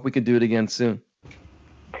with you. I hope we could do it again soon.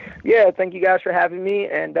 Yeah, thank you guys for having me,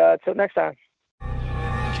 and till next time.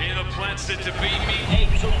 Caleb Plenson to beat me. A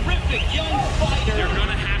terrific young fighter. You're going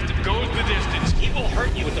to have to go the distance. He will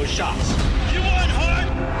hurt you with those shots. You want heart?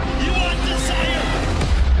 You want desire?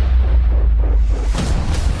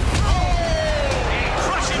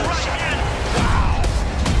 Crushing right hand. Wow.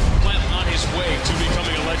 Plant on his way to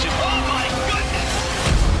becoming a legend. Oh, my goodness.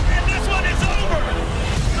 And this one is over.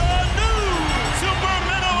 The new super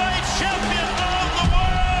middleweight champion of the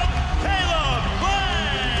world, Caleb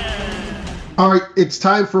Plant. All right, it's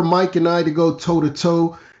time for Mike and I to go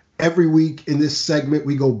toe-to-toe. Every week in this segment,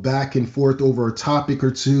 we go back and forth over a topic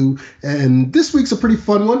or two. And this week's a pretty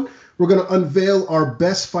fun one. We're going to unveil our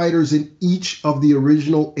best fighters in each of the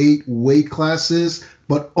original 8 weight classes,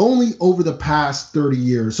 but only over the past 30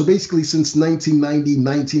 years. So basically since 1990,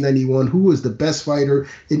 1991, who was the best fighter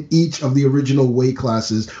in each of the original weight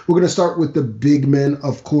classes? We're going to start with the big men,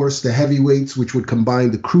 of course, the heavyweights, which would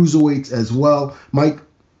combine the cruiserweights as well. Mike,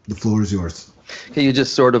 the floor is yours. Okay, you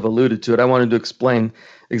just sort of alluded to it. I wanted to explain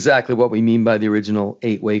exactly what we mean by the original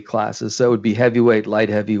 8 weight classes. So it would be heavyweight, light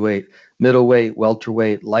heavyweight, middleweight,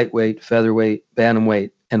 welterweight, lightweight, featherweight,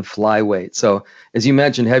 bantamweight, and flyweight. So as you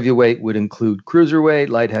mentioned, heavyweight would include cruiserweight,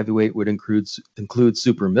 light heavyweight would include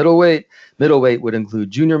super middleweight, middleweight would include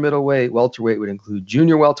junior middleweight, welterweight would include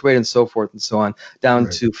junior welterweight, and so forth and so on, down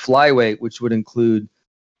to flyweight, which would include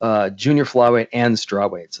junior flyweight and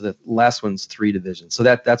strawweight. So the last one's 3 divisions. So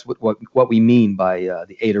that's what we mean by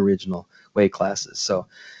the 8 original weight classes. So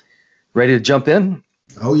ready to jump in?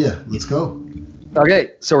 Oh yeah, let's go.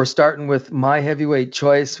 Okay, so we're starting with my heavyweight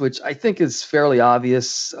choice, which I think is fairly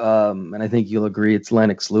obvious, and I think you'll agree it's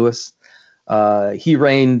Lennox Lewis. He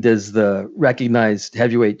reigned as the recognized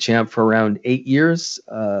heavyweight champ for around 8 years,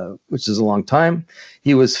 which is a long time.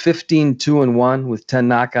 He was 15-2-1 with 10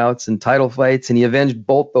 knockouts and title fights, and he avenged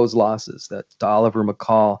both those losses, to Oliver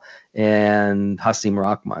McCall and Hasim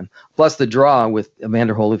Rahman. Plus the draw with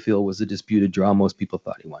Evander Holyfield was a disputed draw. Most people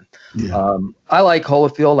thought he won. Yeah. I like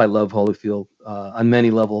Holyfield. I love Holyfield on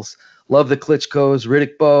many levels. Love the Klitschko's,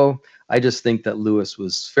 Riddick Bowe. I just think that Lewis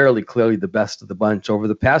was fairly clearly the best of the bunch over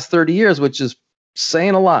the past 30 years, which is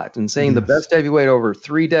saying a lot, and saying the best heavyweight over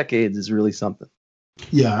 3 decades is really something.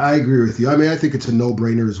 Yeah, I agree with you. I mean, I think it's a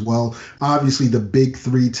no-brainer as well. Obviously, the big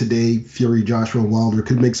 3 today, Fury, Joshua, and Wilder,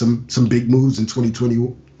 could make some big moves in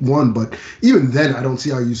 2021. But even then, I don't see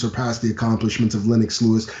how you surpass the accomplishments of Lennox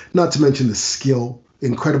Lewis, not to mention the skill.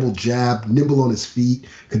 Incredible jab, nimble on his feet,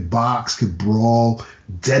 could box, could brawl,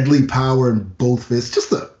 deadly power in both fists.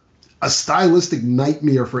 Just a a stylistic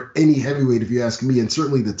nightmare for any heavyweight, if you ask me, and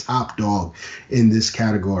certainly the top dog in this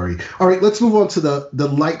category. All right, let's move on to the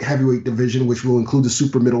light heavyweight division, which will include the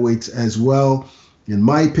super middleweights as well. And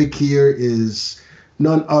my pick here is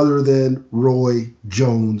none other than Roy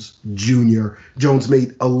Jones Jr. Jones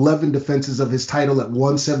made 11 defenses of his title at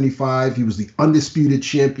 175. He was the undisputed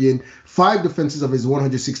champion, 5 defenses of his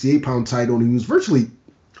 168-pound title, and he was virtually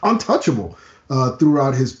untouchable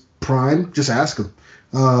throughout his prime. Just ask him.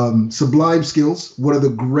 Sublime skills, one of the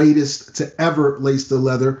greatest to ever lace the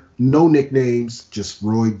leather. No nicknames, just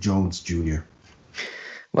Roy Jones Jr.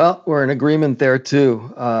 Well, we're in agreement there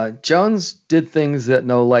too. Jones did things that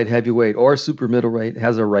no light heavyweight or super middleweight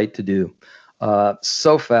has a right to do.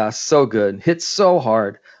 So fast, so good, hit so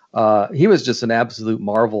hard. He was just an absolute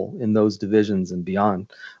marvel in those divisions and beyond.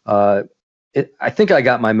 I think I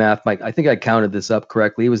got my math, Mike. I think I counted this up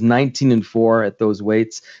correctly. He was 19-4 at those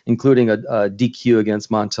weights, including a DQ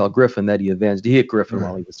against Montel Griffin that he avenged. He hit Griffin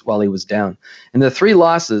while he was down. And the 3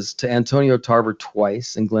 losses to Antonio Tarver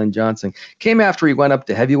twice and Glenn Johnson came after he went up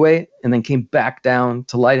to heavyweight and then came back down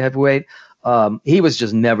to light heavyweight. He was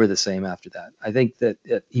just never the same after that. I think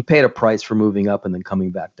that he paid a price for moving up and then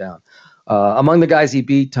coming back down. Among the guys he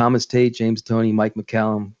beat, Thomas Tate, James Toney, Mike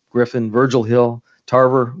McCallum, Griffin, Virgil Hill,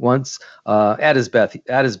 Tarver once. At his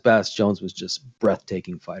best, Jones was just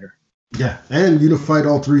breathtaking fighter. Yeah, and unified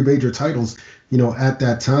all 3 major titles, at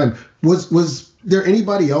that time. Was there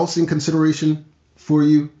anybody else in consideration for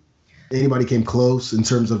you? Anybody came close in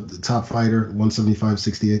terms of the top fighter, 175,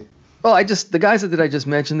 68? Well, the guys that I just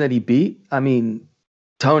mentioned that he beat, I mean,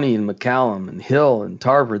 Toney and McCallum and Hill and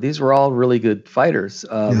Tarver, these were all really good fighters.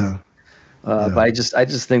 But I just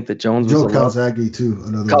think that Jones was Calzaghe too.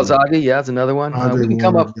 Calzaghe, yeah, it's another one. We can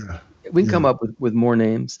come up with more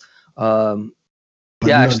names. I'm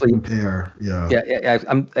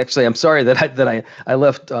sorry that I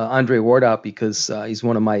left Andre Ward out because he's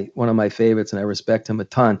one of my favorites and I respect him a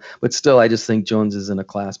ton. But still, I just think Jones is in a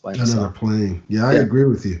class by himself. Another plane. Yeah, I agree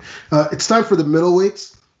with you. It's time for the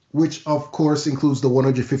middleweights, which of course includes the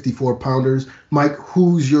 154 pounders. Mike,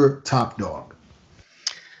 who's your top dog?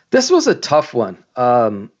 This was a tough one.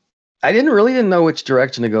 I didn't know which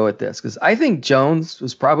direction to go with this because I think Jones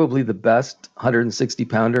was probably the best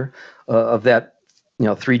 160-pounder of that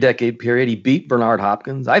 3-decade period. He beat Bernard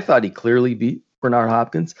Hopkins. I thought he clearly beat Bernard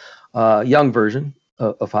Hopkins, young version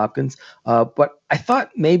of Hopkins. But I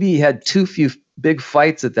thought maybe he had too few big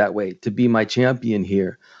fights at that weight to be my champion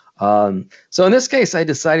here. So in this case, I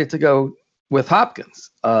decided to go with Hopkins.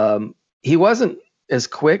 He wasn't as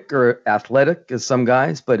quick or athletic as some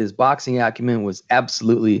guys, but his boxing acumen was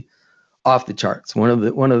absolutely off the charts. One of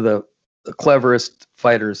the cleverest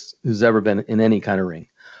fighters who's ever been in any kind of ring.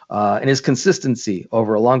 And his consistency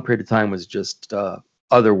over a long period of time was just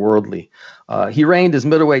otherworldly. He reigned as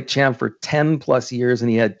middleweight champ for 10 plus years, and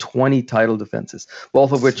he had 20 title defenses,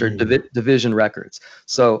 both of which are division records.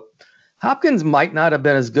 So Hopkins might not have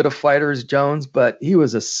been as good a fighter as Jones, but he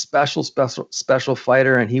was a special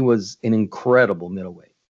fighter, and he was an incredible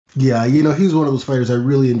middleweight. Yeah, he's one of those fighters I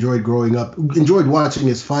really enjoyed growing up, enjoyed watching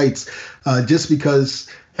his fights just because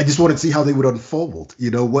I just wanted to see how they would unfold,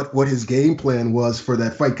 what his game plan was for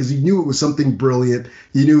that fight, because he knew it was something brilliant.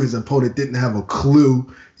 He knew his opponent didn't have a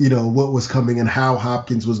clue, what was coming and how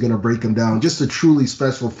Hopkins was going to break him down. Just a truly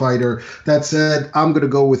special fighter. That said, I'm going to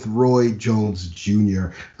go with Roy Jones Jr.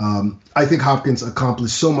 I think Hopkins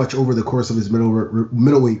accomplished so much over the course of his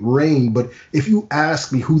middleweight reign, but if you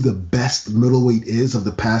ask me who the best middleweight is of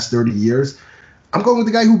the past 30 years, I'm going with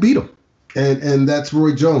the guy who beat him, and that's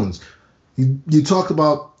Roy Jones. You talked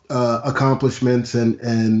about accomplishments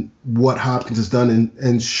and what Hopkins has done,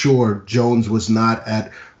 and sure, Jones was not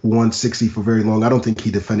at 160 for very long. I don't think he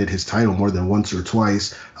defended his title more than once or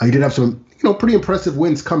twice. He did have some, pretty impressive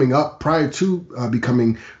wins coming up prior to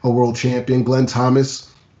becoming a world champion. Glenn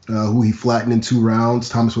Thomas, who he flattened in 2 rounds.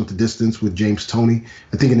 Thomas went the distance with James Toney.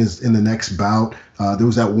 I think in the next bout, there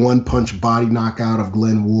was that one-punch body knockout of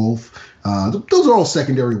Glenn Wolfe. Those are all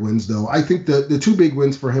secondary wins, though. I think the 2 big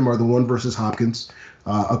wins for him are the one versus Hopkins,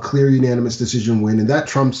 a clear unanimous decision win, and that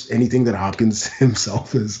trumps anything that Hopkins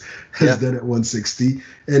himself has done at 160.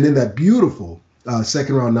 And then that beautiful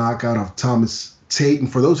second-round knockout of Thomas Tate.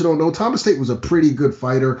 And for those who don't know, Thomas Tate was a pretty good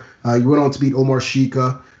fighter. He went on to beat Omar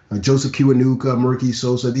Shika, Joseph Kiwanuka, Murky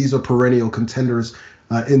Sosa. These are perennial contenders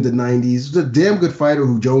in the 90s. He's a damn good fighter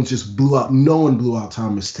who Jones just blew out. No one blew out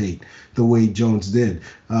Thomas Tate the way Jones did.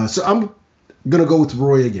 So I'm going to go with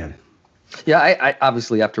Roy again. Yeah, I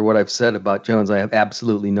obviously, after what I've said about Jones, I have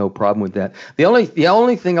absolutely no problem with that. The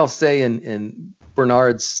only thing I'll say in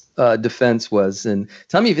Bernard's defense was, and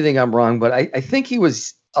tell me if you think I'm wrong, but I think he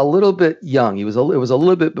was a little bit young. It was a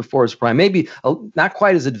little bit before his prime, maybe not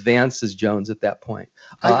quite as advanced as Jones at that point.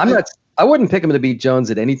 I wouldn't pick him to beat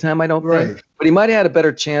Jones at any time, I don't think, but he might have had a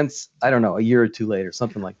better chance, I don't know, a year or two later,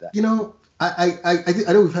 something like that. You know, I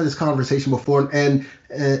know we've had this conversation before, and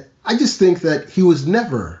I just think that he was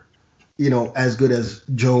never, you know, as good as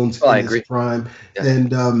Jones in his prime. Yeah.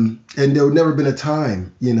 And there would never been a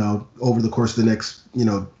time, you know, over the course of the next, you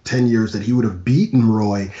know, 10 years that he would have beaten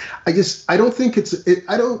Roy. I don't think it's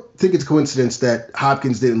a coincidence that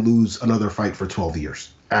Hopkins didn't lose another fight for 12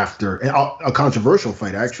 years. After a controversial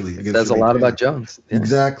fight, actually. That's a lot about Jones. Yeah.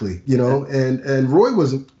 Exactly. You know, and Roy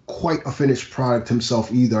wasn't quite a finished product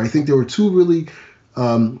himself either. I think there were two really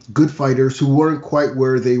good fighters who weren't quite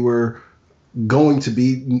where they were going to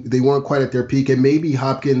be. They weren't quite at their peak. And maybe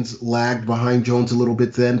Hopkins lagged behind Jones a little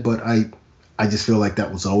bit then, but I just feel like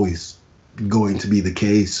that was always going to be the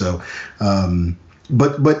case. So,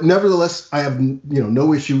 But nevertheless, I have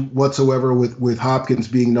no issue whatsoever with Hopkins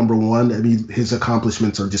being number one. I mean, his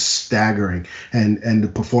accomplishments are just staggering, and the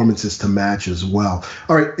performances to match as well.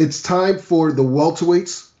 All right, it's time for the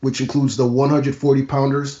welterweights, which includes the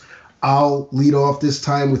 140-pounders. I'll lead off this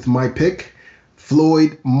time with my pick: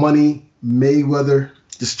 Floyd Money Mayweather.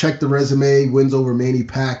 Just check the resume: wins over Manny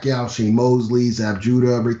Pacquiao, Shane Mosley, Zab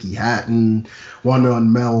Judah, Ricky Hatton, Juan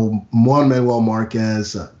Manuel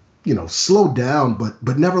Marquez. Slowed down,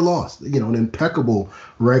 but never lost. An impeccable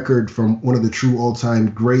record from one of the true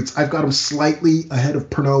all-time greats. I've got him slightly ahead of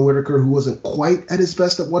Pernell Whitaker, who wasn't quite at his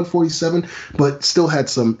best at 147, but still had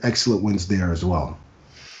some excellent wins there as well.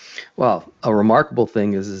 Well, a remarkable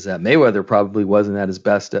thing is that Mayweather probably wasn't at his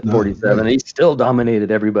best at 47, and he still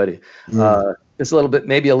dominated everybody. It's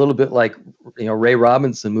maybe a little bit like Ray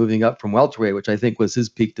Robinson moving up from welterweight, which I think was his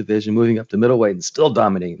peak division, moving up to middleweight and still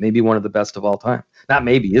dominating. Maybe one of the best of all time. Not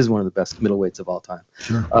maybe, is one of the best middleweights of all time.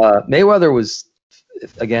 Sure. Mayweather was,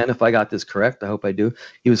 if I got this correct, I hope I do.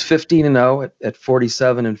 He was 15-0 at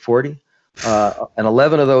 47 and 40. And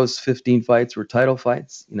 11 of those 15 fights were title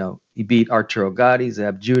fights. He beat Arturo Gatti,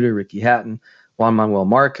 Zab Judah, Ricky Hatton, Juan Manuel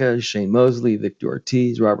Marquez, Shane Mosley, Victor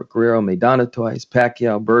Ortiz, Robert Guerrero, Maidana twice,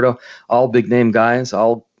 Pacquiao, Berto, all big name guys,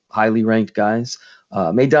 all highly ranked guys.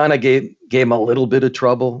 Maidana gave him a little bit of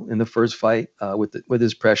trouble in the first fight with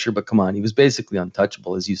his pressure, but come on, he was basically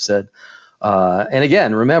untouchable, as you said. And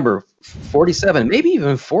again, remember, 47, maybe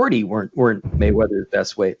even 40 weren't Mayweather's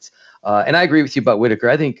best weights. And I agree with you about Whitaker.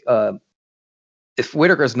 I think if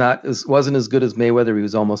Whitaker wasn't as good as Mayweather, he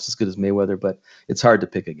was almost as good as Mayweather, but it's hard to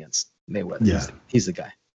pick against Mayweather. Yeah. He's the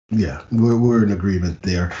guy. Yeah, we're in agreement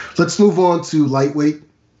there. Let's move on to lightweight.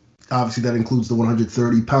 Obviously, that includes the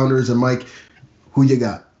 130-pounders. And Mike, who you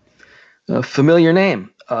got? A familiar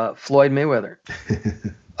name, Floyd Mayweather.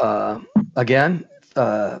 Again,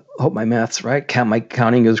 hope my math's right. My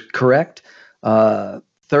counting is correct.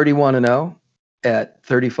 31-0 at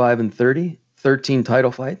 35 and 30, 13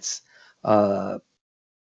 title fights.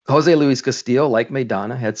 Jose Luis Castillo, like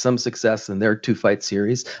Maidana, had some success in their 2-fight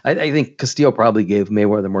series. I think Castillo probably gave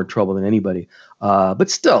Mayweather more trouble than anybody. But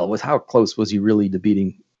still, with how close was he really to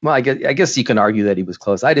beating? Well, I guess you can argue that he was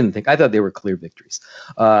close. I thought they were clear victories.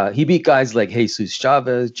 He beat guys like Jesus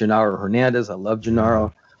Chavez, Genaro Hernandez. I love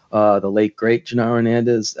Genaro. The late, great Genaro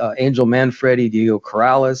Hernandez. Angel Manfredi, Diego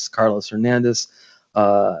Corrales, Carlos Hernandez.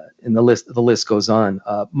 And the list goes on.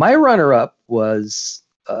 My runner-up was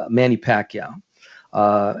Manny Pacquiao.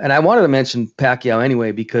 And I wanted to mention Pacquiao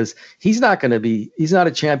anyway, because he's not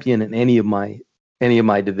a champion in any of my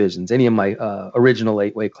divisions, any of my original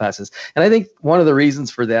 8-weight classes. And I think one of the reasons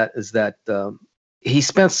for that is that he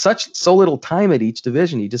spent so little time at each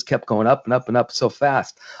division. He just kept going up and up and up so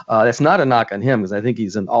fast. That's not a knock on him, because I think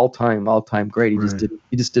he's an all-time great. He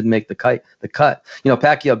just didn't make the cut.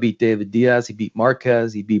 Pacquiao beat David Diaz, he beat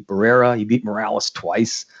Marquez, he beat Barrera, he beat Morales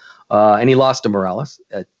twice. And he lost to Morales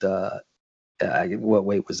at what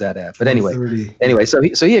weight was that at? But anyway, so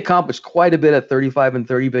he accomplished quite a bit at 35 and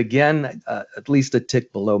 30, but again, at least a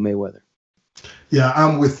tick below Mayweather. Yeah,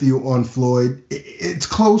 I'm with you on Floyd. It's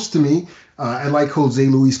close to me. I like Jose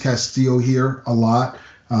Luis Castillo here a lot,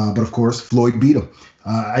 but of course, Floyd beat him.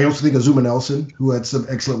 I also think Azuma Nelson, who had some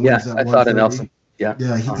excellent wins at 130. I thought of Nelson. Yeah,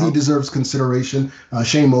 he deserves consideration.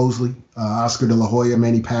 Shane Mosley, Oscar De La Hoya,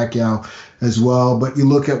 Manny Pacquiao as well. But you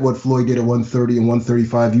look at what Floyd did at 130 and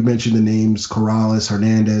 135. You mentioned the names Corrales,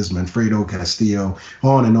 Hernandez, Manfredo, Castillo,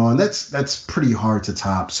 on and on. That's pretty hard to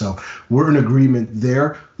top. So we're in agreement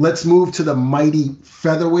there. Let's move to the mighty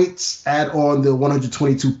featherweights. Add on the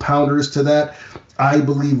 122-pounders to that. I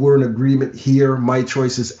believe we're in agreement here. My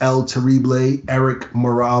choice is El Terrible, Eric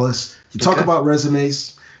Morales. You talk about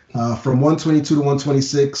resumes. From 122 to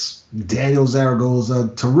 126, Daniel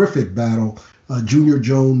Zaragoza, terrific battle Junior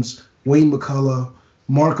Jones, Wayne McCullough,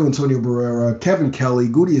 Marco Antonio Barrera, Kevin Kelly,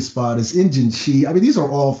 Gudi Espadas, Injin Chi. I mean, these are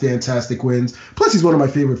all fantastic wins. Plus, he's one of my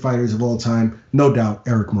favorite fighters of all time. No doubt,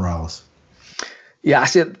 Eric Morales. Yeah,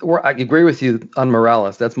 I agree with you on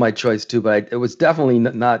Morales. That's my choice too, but it was definitely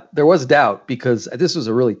not. There was doubt because this was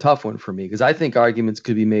a really tough one for me because I think arguments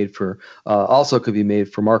could be made for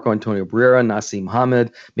Marco Antonio Barrera, Naseem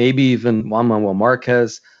Hamed, maybe even Juan Manuel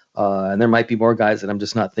Marquez, and there might be more guys that I'm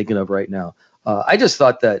just not thinking of right now. I just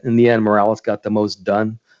thought that in the end Morales got the most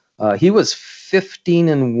done. He was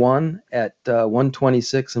 15-1 at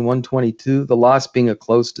 126 and 122. The loss being a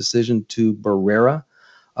close decision to Barrera.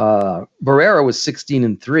 Barrera was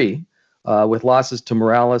 16-3 with losses to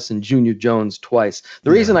Morales and Junior Jones twice.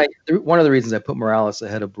 One of the reasons I put Morales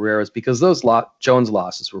ahead of Barrera is because those Jones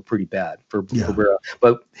losses were pretty bad for Barrera,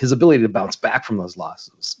 but his ability to bounce back from those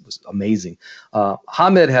losses was amazing.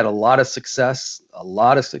 Hamed had a lot of success.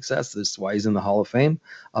 This is why he's in the Hall of Fame.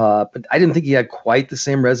 But I didn't think he had quite the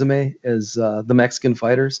same resume as the Mexican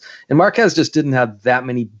fighters. And Marquez just didn't have that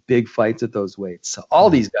many big fights at those weights. So all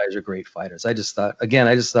these guys are great fighters. I just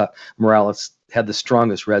thought Morales had the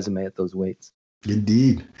strongest resume at those weights.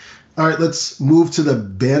 Indeed. All right, let's move to the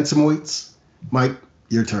bantamweights. Mike,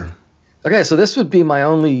 your turn. Okay, so this would be my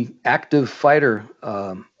only active fighter,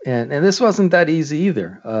 and this wasn't that easy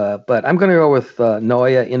either. But I'm going to go with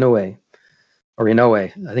Naoya Inoue, or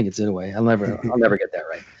Inoue. I think it's Inoue. I'll never get that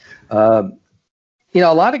right.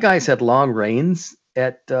 A lot of guys had long reigns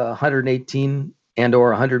at 118 and or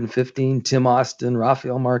 115. Tim Austin,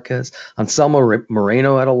 Rafael Marquez, Anselmo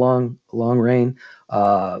Moreno had a long reign.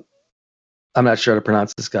 I'm not sure how to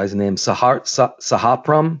pronounce this guy's name.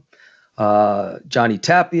 Sahapram, Johnny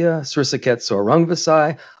Tapia, Srisaket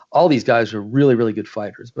Rungvisai. All these guys are really, really good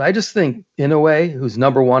fighters. But I just think Inoue, who's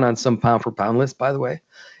number one on some pound-for-pound list, by the way,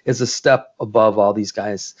 is a step above all these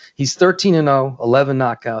guys. He's 13-0, 11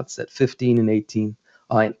 knockouts at 15 and 18,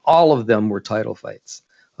 and all of them were title fights.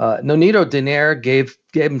 Nonito Donaire gave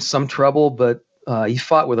him some trouble, but he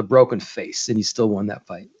fought with a broken face, and he still won that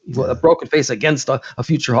fight. A broken face against a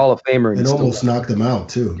future Hall of Famer. And almost knocked him out,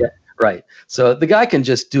 too. Yeah, right. So the guy can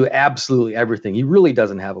just do absolutely everything. He really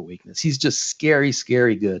doesn't have a weakness. He's just scary,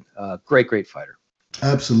 scary good. Great fighter.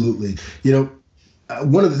 Absolutely.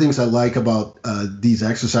 One of the things I like about these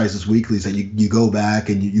exercises weekly is that you go back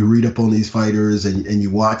and you read up on these fighters and you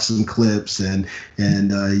watch some clips and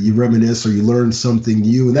you reminisce or you learn something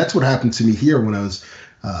new. And that's what happened to me here when I was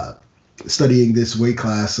studying this weight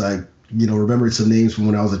class. I remembered some names from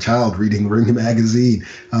when I was a child reading Ring magazine.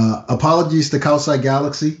 Apologies to Kaosai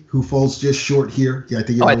Galaxy, who falls just short here. Yeah, I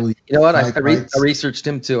think I researched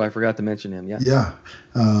him too. I forgot to mention him. Yeah.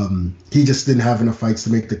 He just didn't have enough fights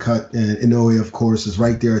to make the cut. And Inoue, of course, is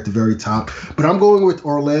right there at the very top. But I'm going with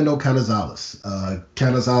Orlando Canizales.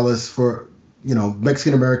 Canizales for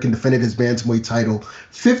Mexican-American, defended his bantamweight title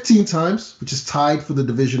 15 times, which is tied for the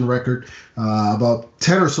division record. About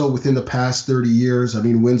 10 or so within the past 30 years. I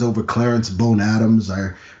mean, wins over Clarence Bone Adams. I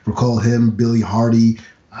recall him, Billy Hardy.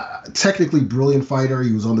 Technically brilliant fighter.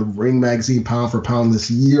 He was on the Ring magazine pound-for-pound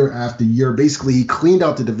list year after year. Basically, he cleaned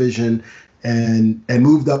out the division and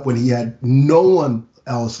moved up when he had no one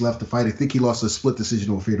else left to fight. I think he lost a split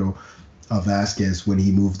decision over Fedor Vasquez when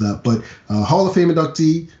he moved up. But Hall of Fame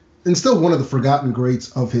inductee, and still one of the forgotten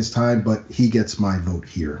greats of his time, but he gets my vote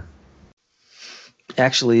here.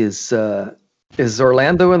 Actually, is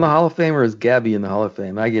Orlando in the Hall of Fame or is Gabby in the Hall of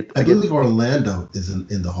Fame? I believe Orlando is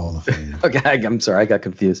in the Hall of Fame. Okay, I'm sorry, I got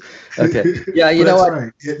confused. Okay, yeah, you know what?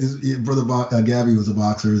 Right. His brother Gabby was a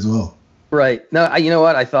boxer as well. Right. No, you know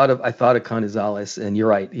what? I thought of Canizales, and you're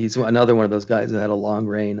right. He's another one of those guys that had a long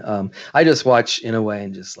reign. I just watch Inoue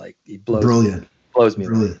and just he blows me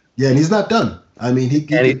away. Yeah, and he's not done. I mean,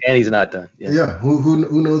 he's not done. Yeah.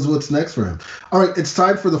 Who knows what's next for him? All right, it's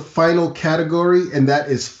time for the final category, and that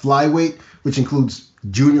is flyweight, which includes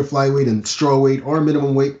junior flyweight and strawweight or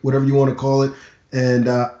minimum weight, whatever you want to call it. And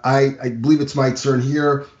I believe it's my turn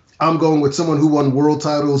here. I'm going with someone who won world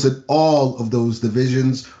titles in all of those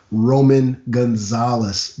divisions, Roman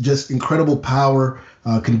Gonzalez. Just incredible power,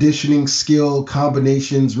 conditioning, skill,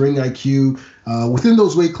 combinations, ring IQ. Within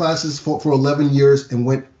those weight classes for 11 years and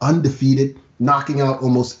went undefeated, knocking out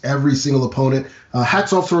almost every single opponent.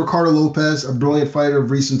 Hats off to Ricardo Lopez, a brilliant fighter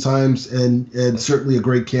of recent times and certainly a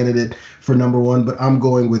great candidate for number one. But I'm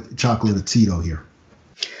going with Chocolatito here.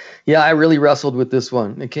 Yeah, I really wrestled with this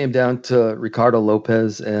one. It came down to Ricardo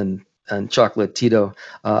Lopez and Chocolatito.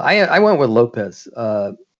 I went with Lopez.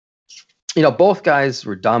 Both guys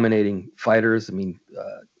were dominating fighters. I mean,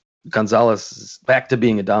 Gonzalez is back to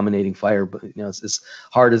being a dominating fighter, but it's as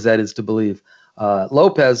hard as that is to believe.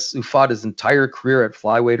 Lopez, who fought his entire career at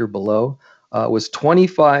flyweight or below, was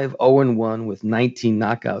 25-0-1 with 19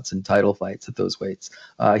 knockouts in title fights at those weights.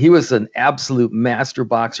 He was an absolute master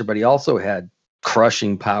boxer, but he also had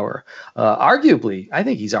crushing power. I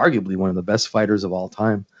think he's arguably one of the best fighters of all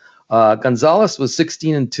time. Gonzalez was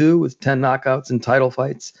 16-2 with 10 knockouts in title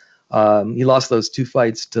fights. He lost those 2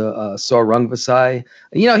 fights to Saw Rungvisai.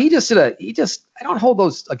 I don't hold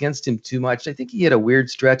those against him too much. I think he had a weird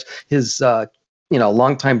stretch. His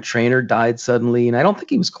longtime trainer died suddenly, and I don't think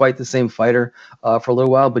he was quite the same fighter for a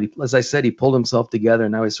little while. But as I said, he pulled himself together,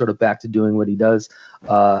 and now he's sort of back to doing what he does.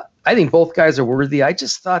 I think both guys are worthy. I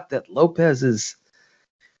just thought that Lopez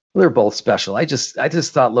they're both special. I just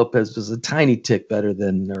thought Lopez was a tiny tick better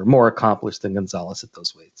or more accomplished than Gonzalez at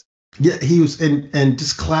those weights. Yeah, he was and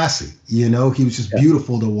just classy. He was just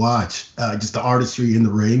beautiful to watch. Just the artistry in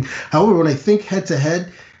the ring. However, when I think head to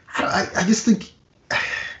head, I think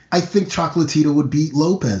Chocolatito would beat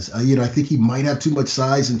Lopez. I think he might have too much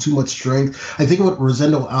size and too much strength. I think what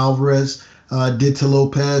Rosendo Alvarez did to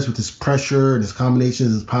Lopez with his pressure and his combination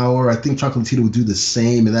of his power, I think Chocolatito would do the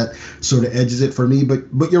same, and that sort of edges it for me. But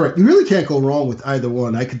you're right. You really can't go wrong with either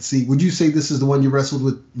one. I could see. Would you say this is the one you wrestled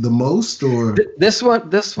with the most, or this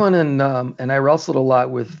one, and I wrestled a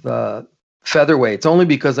lot with featherweights, only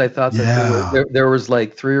because I thought that there was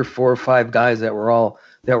like 3 or 4 or 5 guys that were all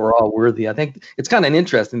worthy. I think it's kind of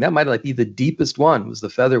interesting. That might be the deepest one, was the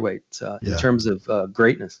featherweight in terms of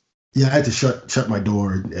greatness. Yeah, I had to shut my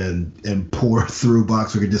door and pour through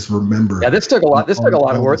boxing and just remember. Yeah, this took a lot. This took a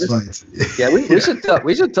lot of work. We should tell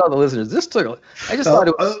the listeners.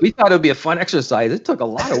 We thought it would be a fun exercise. It took a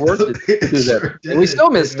lot of work to do that, and we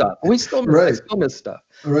still missed stuff. I still missed stuff.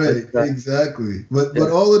 Right, exactly. But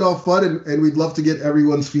all in all, fun, and we'd love to get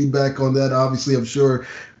everyone's feedback on that. Obviously, I'm sure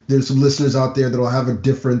there's some listeners out there that'll have a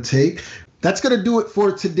different take. That's gonna do it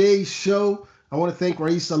for today's show. I want to thank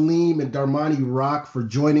Ra'eese Aleem and Darmani Rock for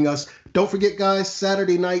joining us. Don't forget, guys,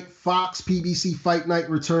 Saturday night, Fox PBC Fight Night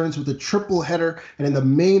returns with a triple header. And in the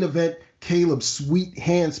main event, Caleb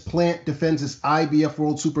Sweethands Plant defends his IBF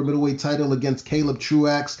World Super Middleweight title against Caleb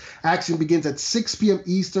Truax. Action begins at 6 p.m.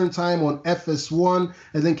 Eastern Time on FS1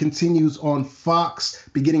 and then continues on Fox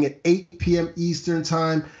beginning at 8 p.m. Eastern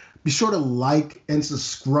Time. Be sure to like and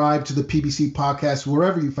subscribe to the PBC Podcast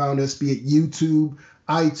wherever you found us, be it YouTube,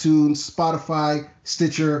 iTunes, Spotify,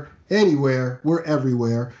 Stitcher, anywhere. We're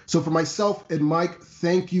everywhere. So for myself and Mike,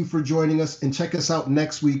 thank you for joining us, and check us out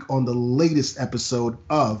next week on the latest episode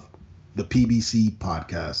of the PBC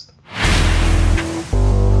Podcast.